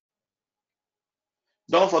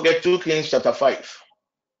 Don't forget 2 Kings chapter 5.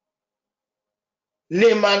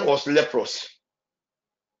 Naaman was leprous.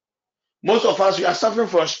 Most of us, we are suffering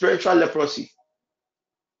from spiritual leprosy.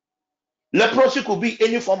 Leprosy could be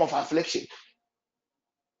any form of affliction.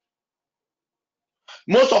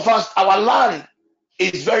 Most of us, our land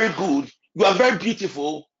is very good. You are very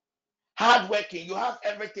beautiful, hardworking. You have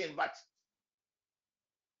everything, but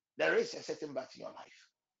there is a certain bat in your life.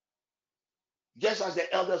 Just as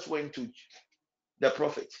the elders went to the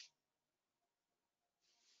prophet.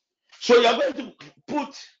 So you are going to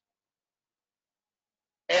put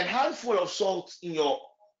a handful of salt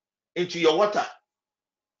into your water,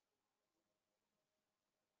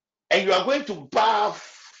 and you are going to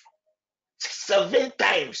bath 7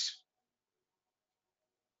 times.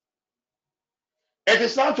 It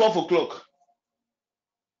is now 12 o'clock.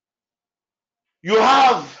 You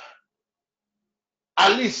have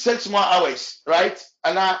at least 6 more hours, right?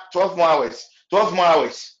 And now 12 more hours. 12 more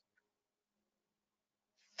hours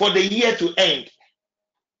for the year to end.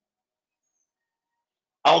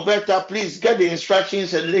 Alberta, please get the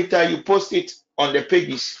instructions and later you post it on the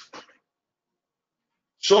pages.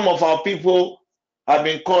 Some of our people have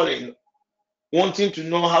been calling, wanting to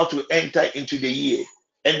know how to enter into the year.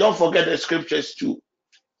 And don't forget the scriptures too.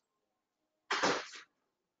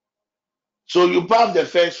 So you bath the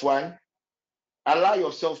first one, allow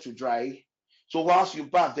yourself to dry. So whilst you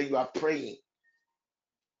bath, then you are praying.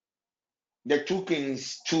 The 2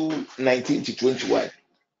 Kings 2:19 to 21.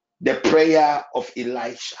 The prayer of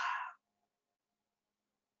Elisha.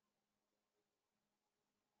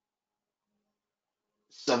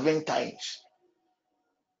 7 times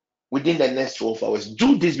within the next 12 hours.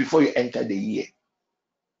 Do this before you enter the year.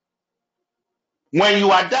 When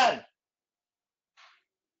you are done,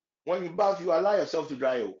 when you bath, you allow yourself to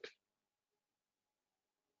dry out.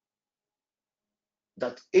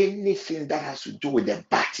 That anything that has to do with the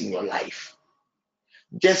bath in your life,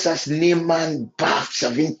 just as Naaman bathed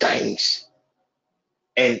 7 times,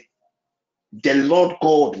 and the Lord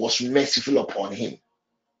God was merciful upon him.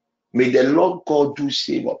 May the Lord God do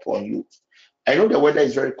same upon you. I know the weather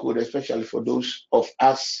is very cold, especially for those of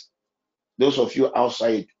us, those of you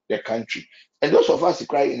outside the country, and those of us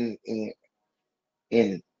in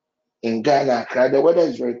Ghana. The weather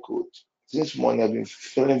is very cold. Since morning, I've been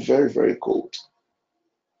feeling very, very cold.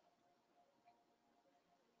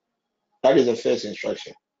 That is the first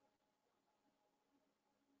instruction.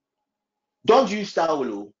 Don't use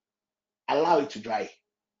towel. Allow it to dry.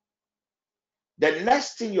 The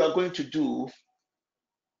next thing you are going to do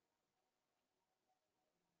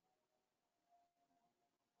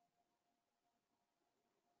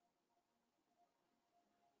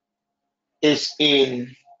is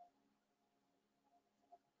in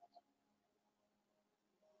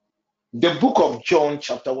the book of John,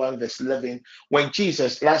 chapter 1, verse 11. When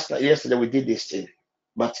Jesus, yesterday we did this thing,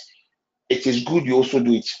 but it is good you also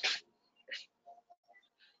do it.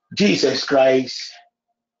 Jesus Christ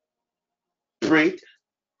prayed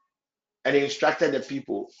and instructed the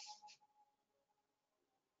people,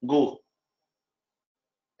 go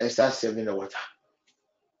and start serving the water.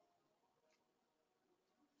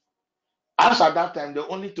 As at that time, the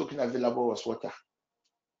only token available was water.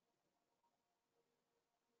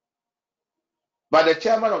 But the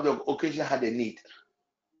chairman of the occasion had a need.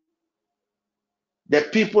 The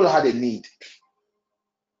people had a need.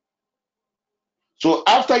 So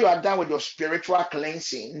after you are done with your spiritual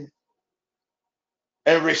cleansing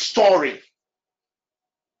and restoring,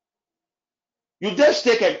 you just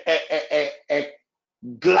take a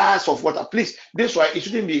glass of water. Please, this one, it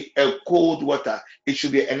shouldn't be a cold water. It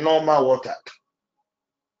should be a normal water.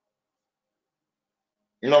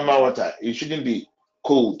 Normal water. It shouldn't be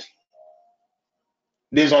cold.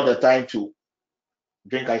 This is not the time to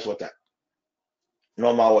drink ice water.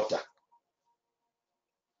 Normal water.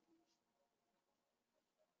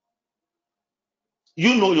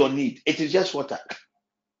 You know your need. It is just water.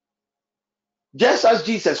 Just as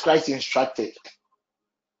Jesus Christ instructed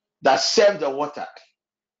that serve the water.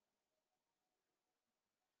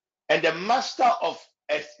 And the master of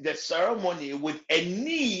the ceremony with a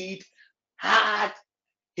need had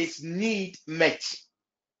his need met.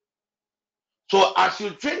 So as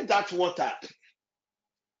you drink that water,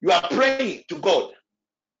 you are praying to God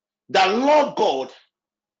that Lord God,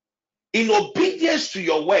 in obedience to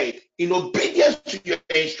your word, in obedience to your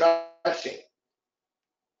instruction,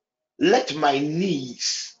 let my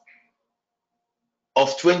needs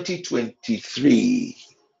of 2023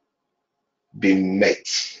 be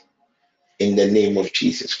met in the name of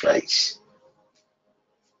Jesus Christ.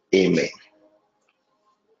 Amen.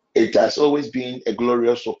 It has always been a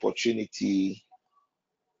glorious opportunity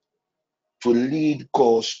to lead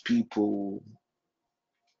God's people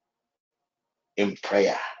in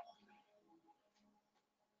prayer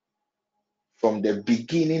from the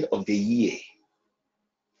beginning of the year,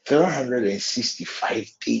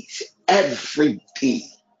 365 days, every day.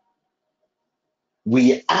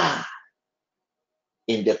 We are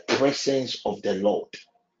in the presence of the Lord,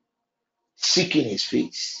 seeking his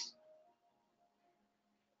face.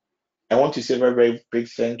 I want to say a very, very big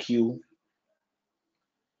thank you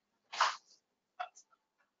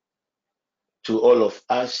to all of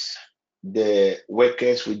us, the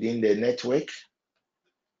workers within the network,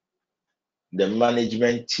 the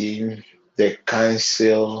management team, the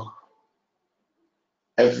council,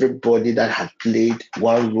 everybody that had played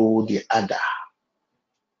one role or the other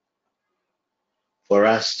for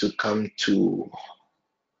us to come to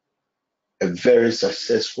a very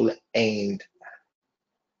successful end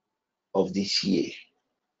of this year.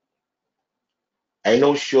 I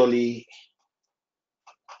know surely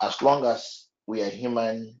as long as we are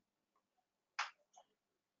human,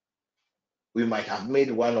 we might have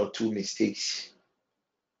made 1 or 2 mistakes.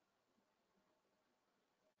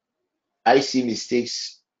 I see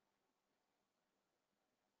mistakes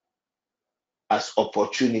as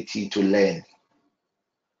opportunity to learn.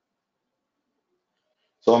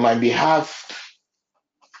 So on my behalf,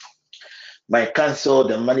 my council,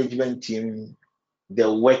 the management team,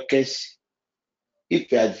 the workers,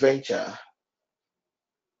 if we adventure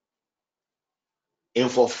in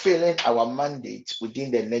fulfilling our mandate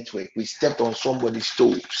within the network, we stepped on somebody's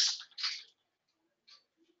toes.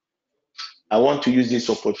 I want to use this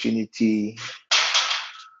opportunity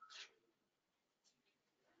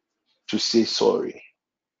to say sorry.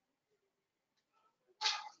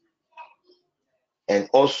 And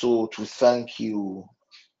also to thank you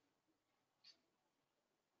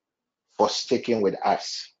for sticking with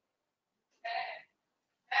us.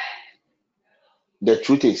 The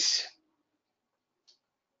truth is,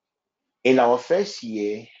 in our first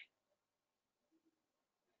year,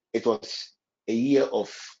 it was a year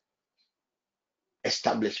of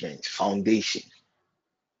establishment, foundation.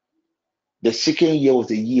 The second year was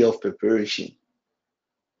the year of preparation.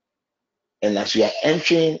 And as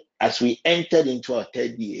we entered into our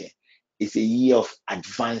third year, it's a year of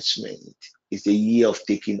advancement. It's a year of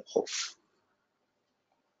taking off.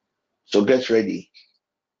 So get ready.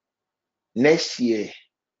 Next year,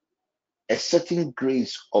 a certain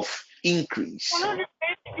grace of increase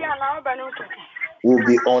will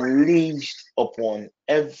be unleashed upon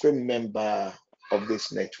every member of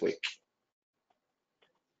this network.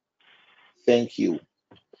 Thank you.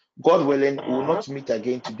 God willing, we will not meet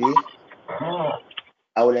again today.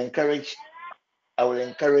 I will encourage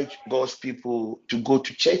God's people to go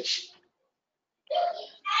to church.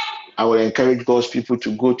 I will encourage God's people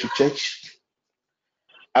to go to church.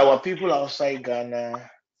 Our people outside Ghana,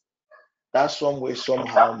 that some way,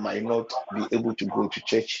 somehow might not be able to go to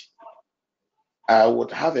church. I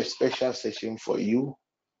would have a special session for you,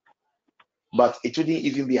 but it wouldn't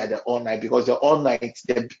even be at the all night, because the all night,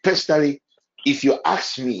 personally, if you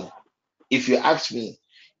ask me, if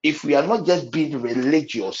we are not just being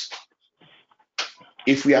religious,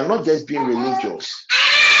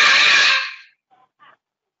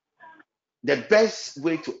 the best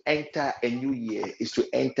way to enter a new year is to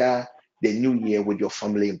enter the new year with your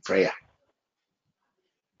family in prayer.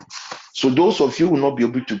 So those of you who will not be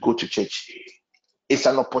able to go to church, it's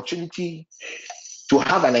an opportunity to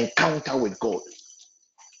have an encounter with God.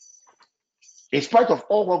 In spite of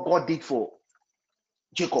all what God did for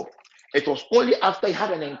Jacob, it was only after he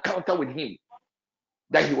had an encounter with him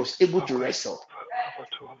that he was able to wrestle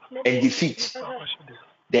and defeat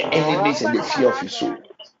the enemies and the fear of his soul.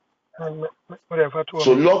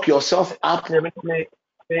 So lock yourself up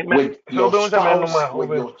with your spouse, with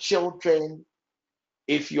your children.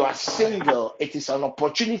 If you are single, it is an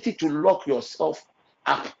opportunity to lock yourself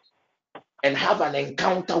up and have an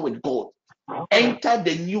encounter with God. Enter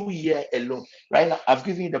the new year alone. Right now, I've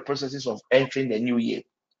given you the processes of entering the new year.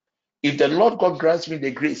 If the Lord God grants me the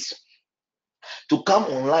grace to come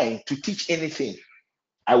online to teach anything,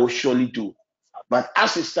 I will surely do. But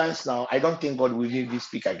as it stands now, I don't think God will even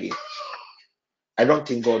speak again. I don't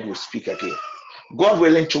think God will speak again. God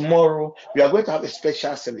willing, tomorrow we are going to have a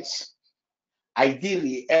special service.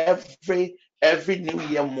 Ideally, every new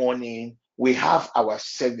year morning we have our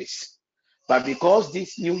service. But because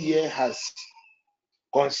this new year has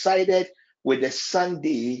coincided with the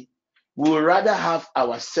Sunday, we would rather have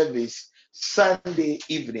our service Sunday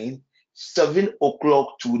evening, 7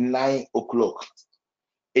 o'clock to 9 o'clock.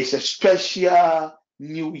 It's a special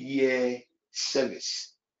New Year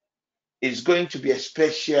service. It's going to be a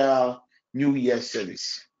special New Year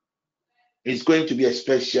service. It's going to be a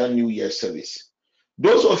special New Year service.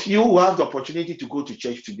 Those of you who have the opportunity to go to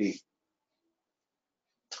church today,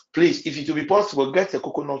 please, if it will be possible, get the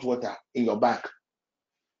coconut water in your bag.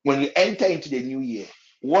 When you enter into the new year,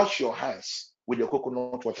 wash your hands with the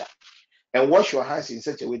coconut water, and wash your hands in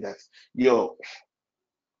such a way that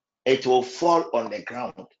it will fall on the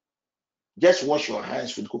ground. Just wash your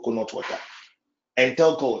hands with coconut water and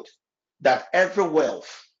tell God that every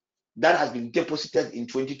wealth that has been deposited in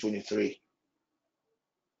 2023,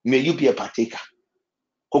 may you be a partaker.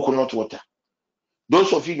 Coconut water.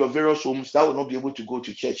 Those of you in your various homes that will not be able to go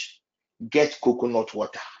to church, get coconut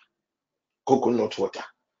water. Coconut water.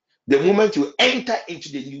 The moment you enter into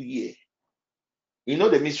the new year, you know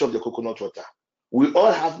the mystery of the coconut water. We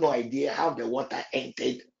all have no idea how the water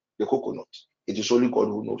entered the coconut. It is only God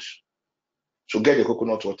who knows. So get the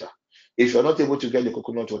coconut water. If you're not able to get the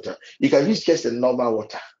coconut water, you can use just the normal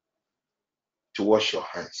water to wash your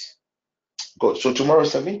hands. Good. So tomorrow,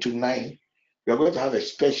 7 to 9, we are going to have a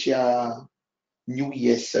special New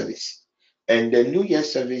Year service. And the New Year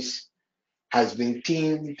service has been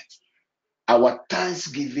themed our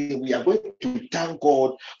Thanksgiving. We are going to thank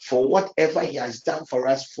God for whatever He has done for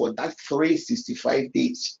us for that 365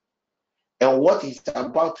 days. and what He's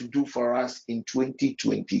about to do for us in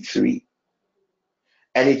 2023.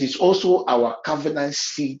 And it is also our covenant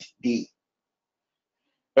seed day.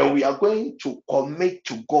 And we are going to commit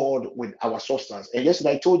to God with our substance. And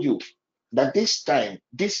yesterday I told you that this time,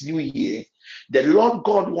 this new year, the Lord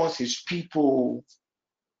God wants His people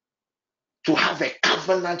to have a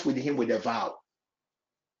covenant with Him with a vow.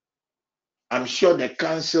 I'm sure the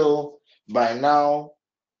council by now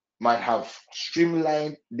might have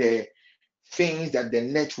streamlined the things that the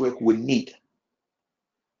network will need.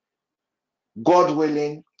 God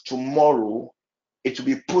willing, tomorrow it will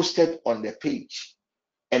be posted on the page,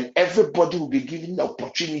 and everybody will be given the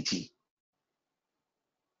opportunity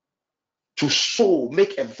to sow,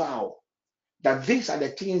 make a vow that these are the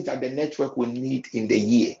things that the network will need in the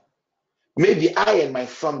year. Maybe I and my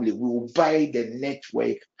family will buy the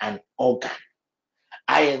network an organ.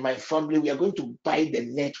 I and my family, we are going to buy the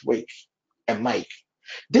network a mic.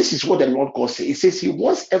 This is what the Lord God says. He says He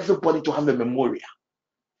wants everybody to have a memorial,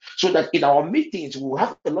 so that in our meetings, we'll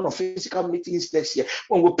have a lot of physical meetings next year.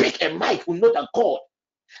 When we pick a mic, we know that God,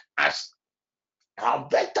 as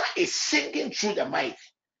Alberta is singing through the mic,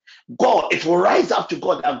 God, it will rise up to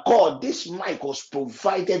God that God, this mic was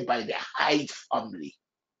provided by the Hyde family.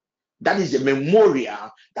 That is the memorial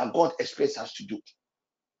that God expects us to do.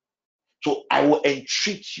 So I will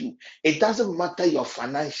entreat you. It doesn't matter your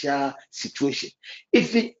financial situation.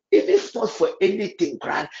 If it's not for anything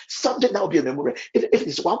grand, something that will be a memorial. If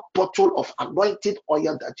it's one bottle of anointing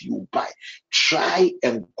oil that you buy, try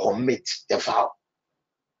and commit the vow.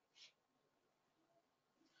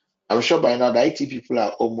 I'm sure by now the IT people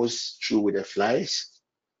are almost through with the flyers,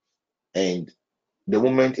 and the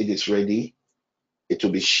moment it is ready, it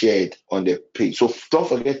will be shared on the page. So don't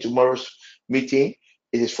forget tomorrow's meeting.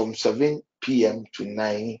 It is from 7 p.m. to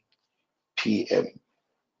 9 p.m.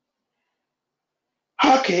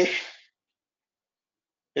 Okay.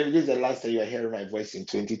 If this is the last time you are hearing my voice in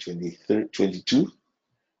 2022,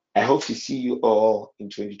 I hope to see you all in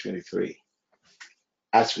 2023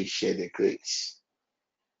 as we share the grace.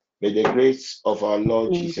 May the grace of our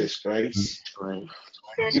Lord Jesus Christ.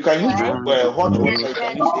 You can use hot water, you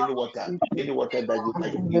can use any water that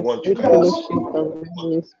you want to The use. fellowship of the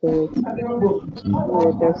Holy Spirit be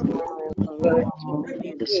with us now and forever.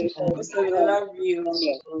 We love you.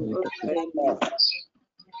 Amen.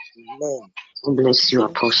 Amen. Bless you,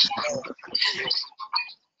 Apostle.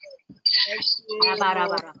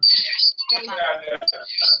 Thank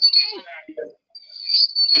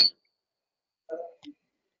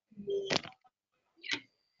you.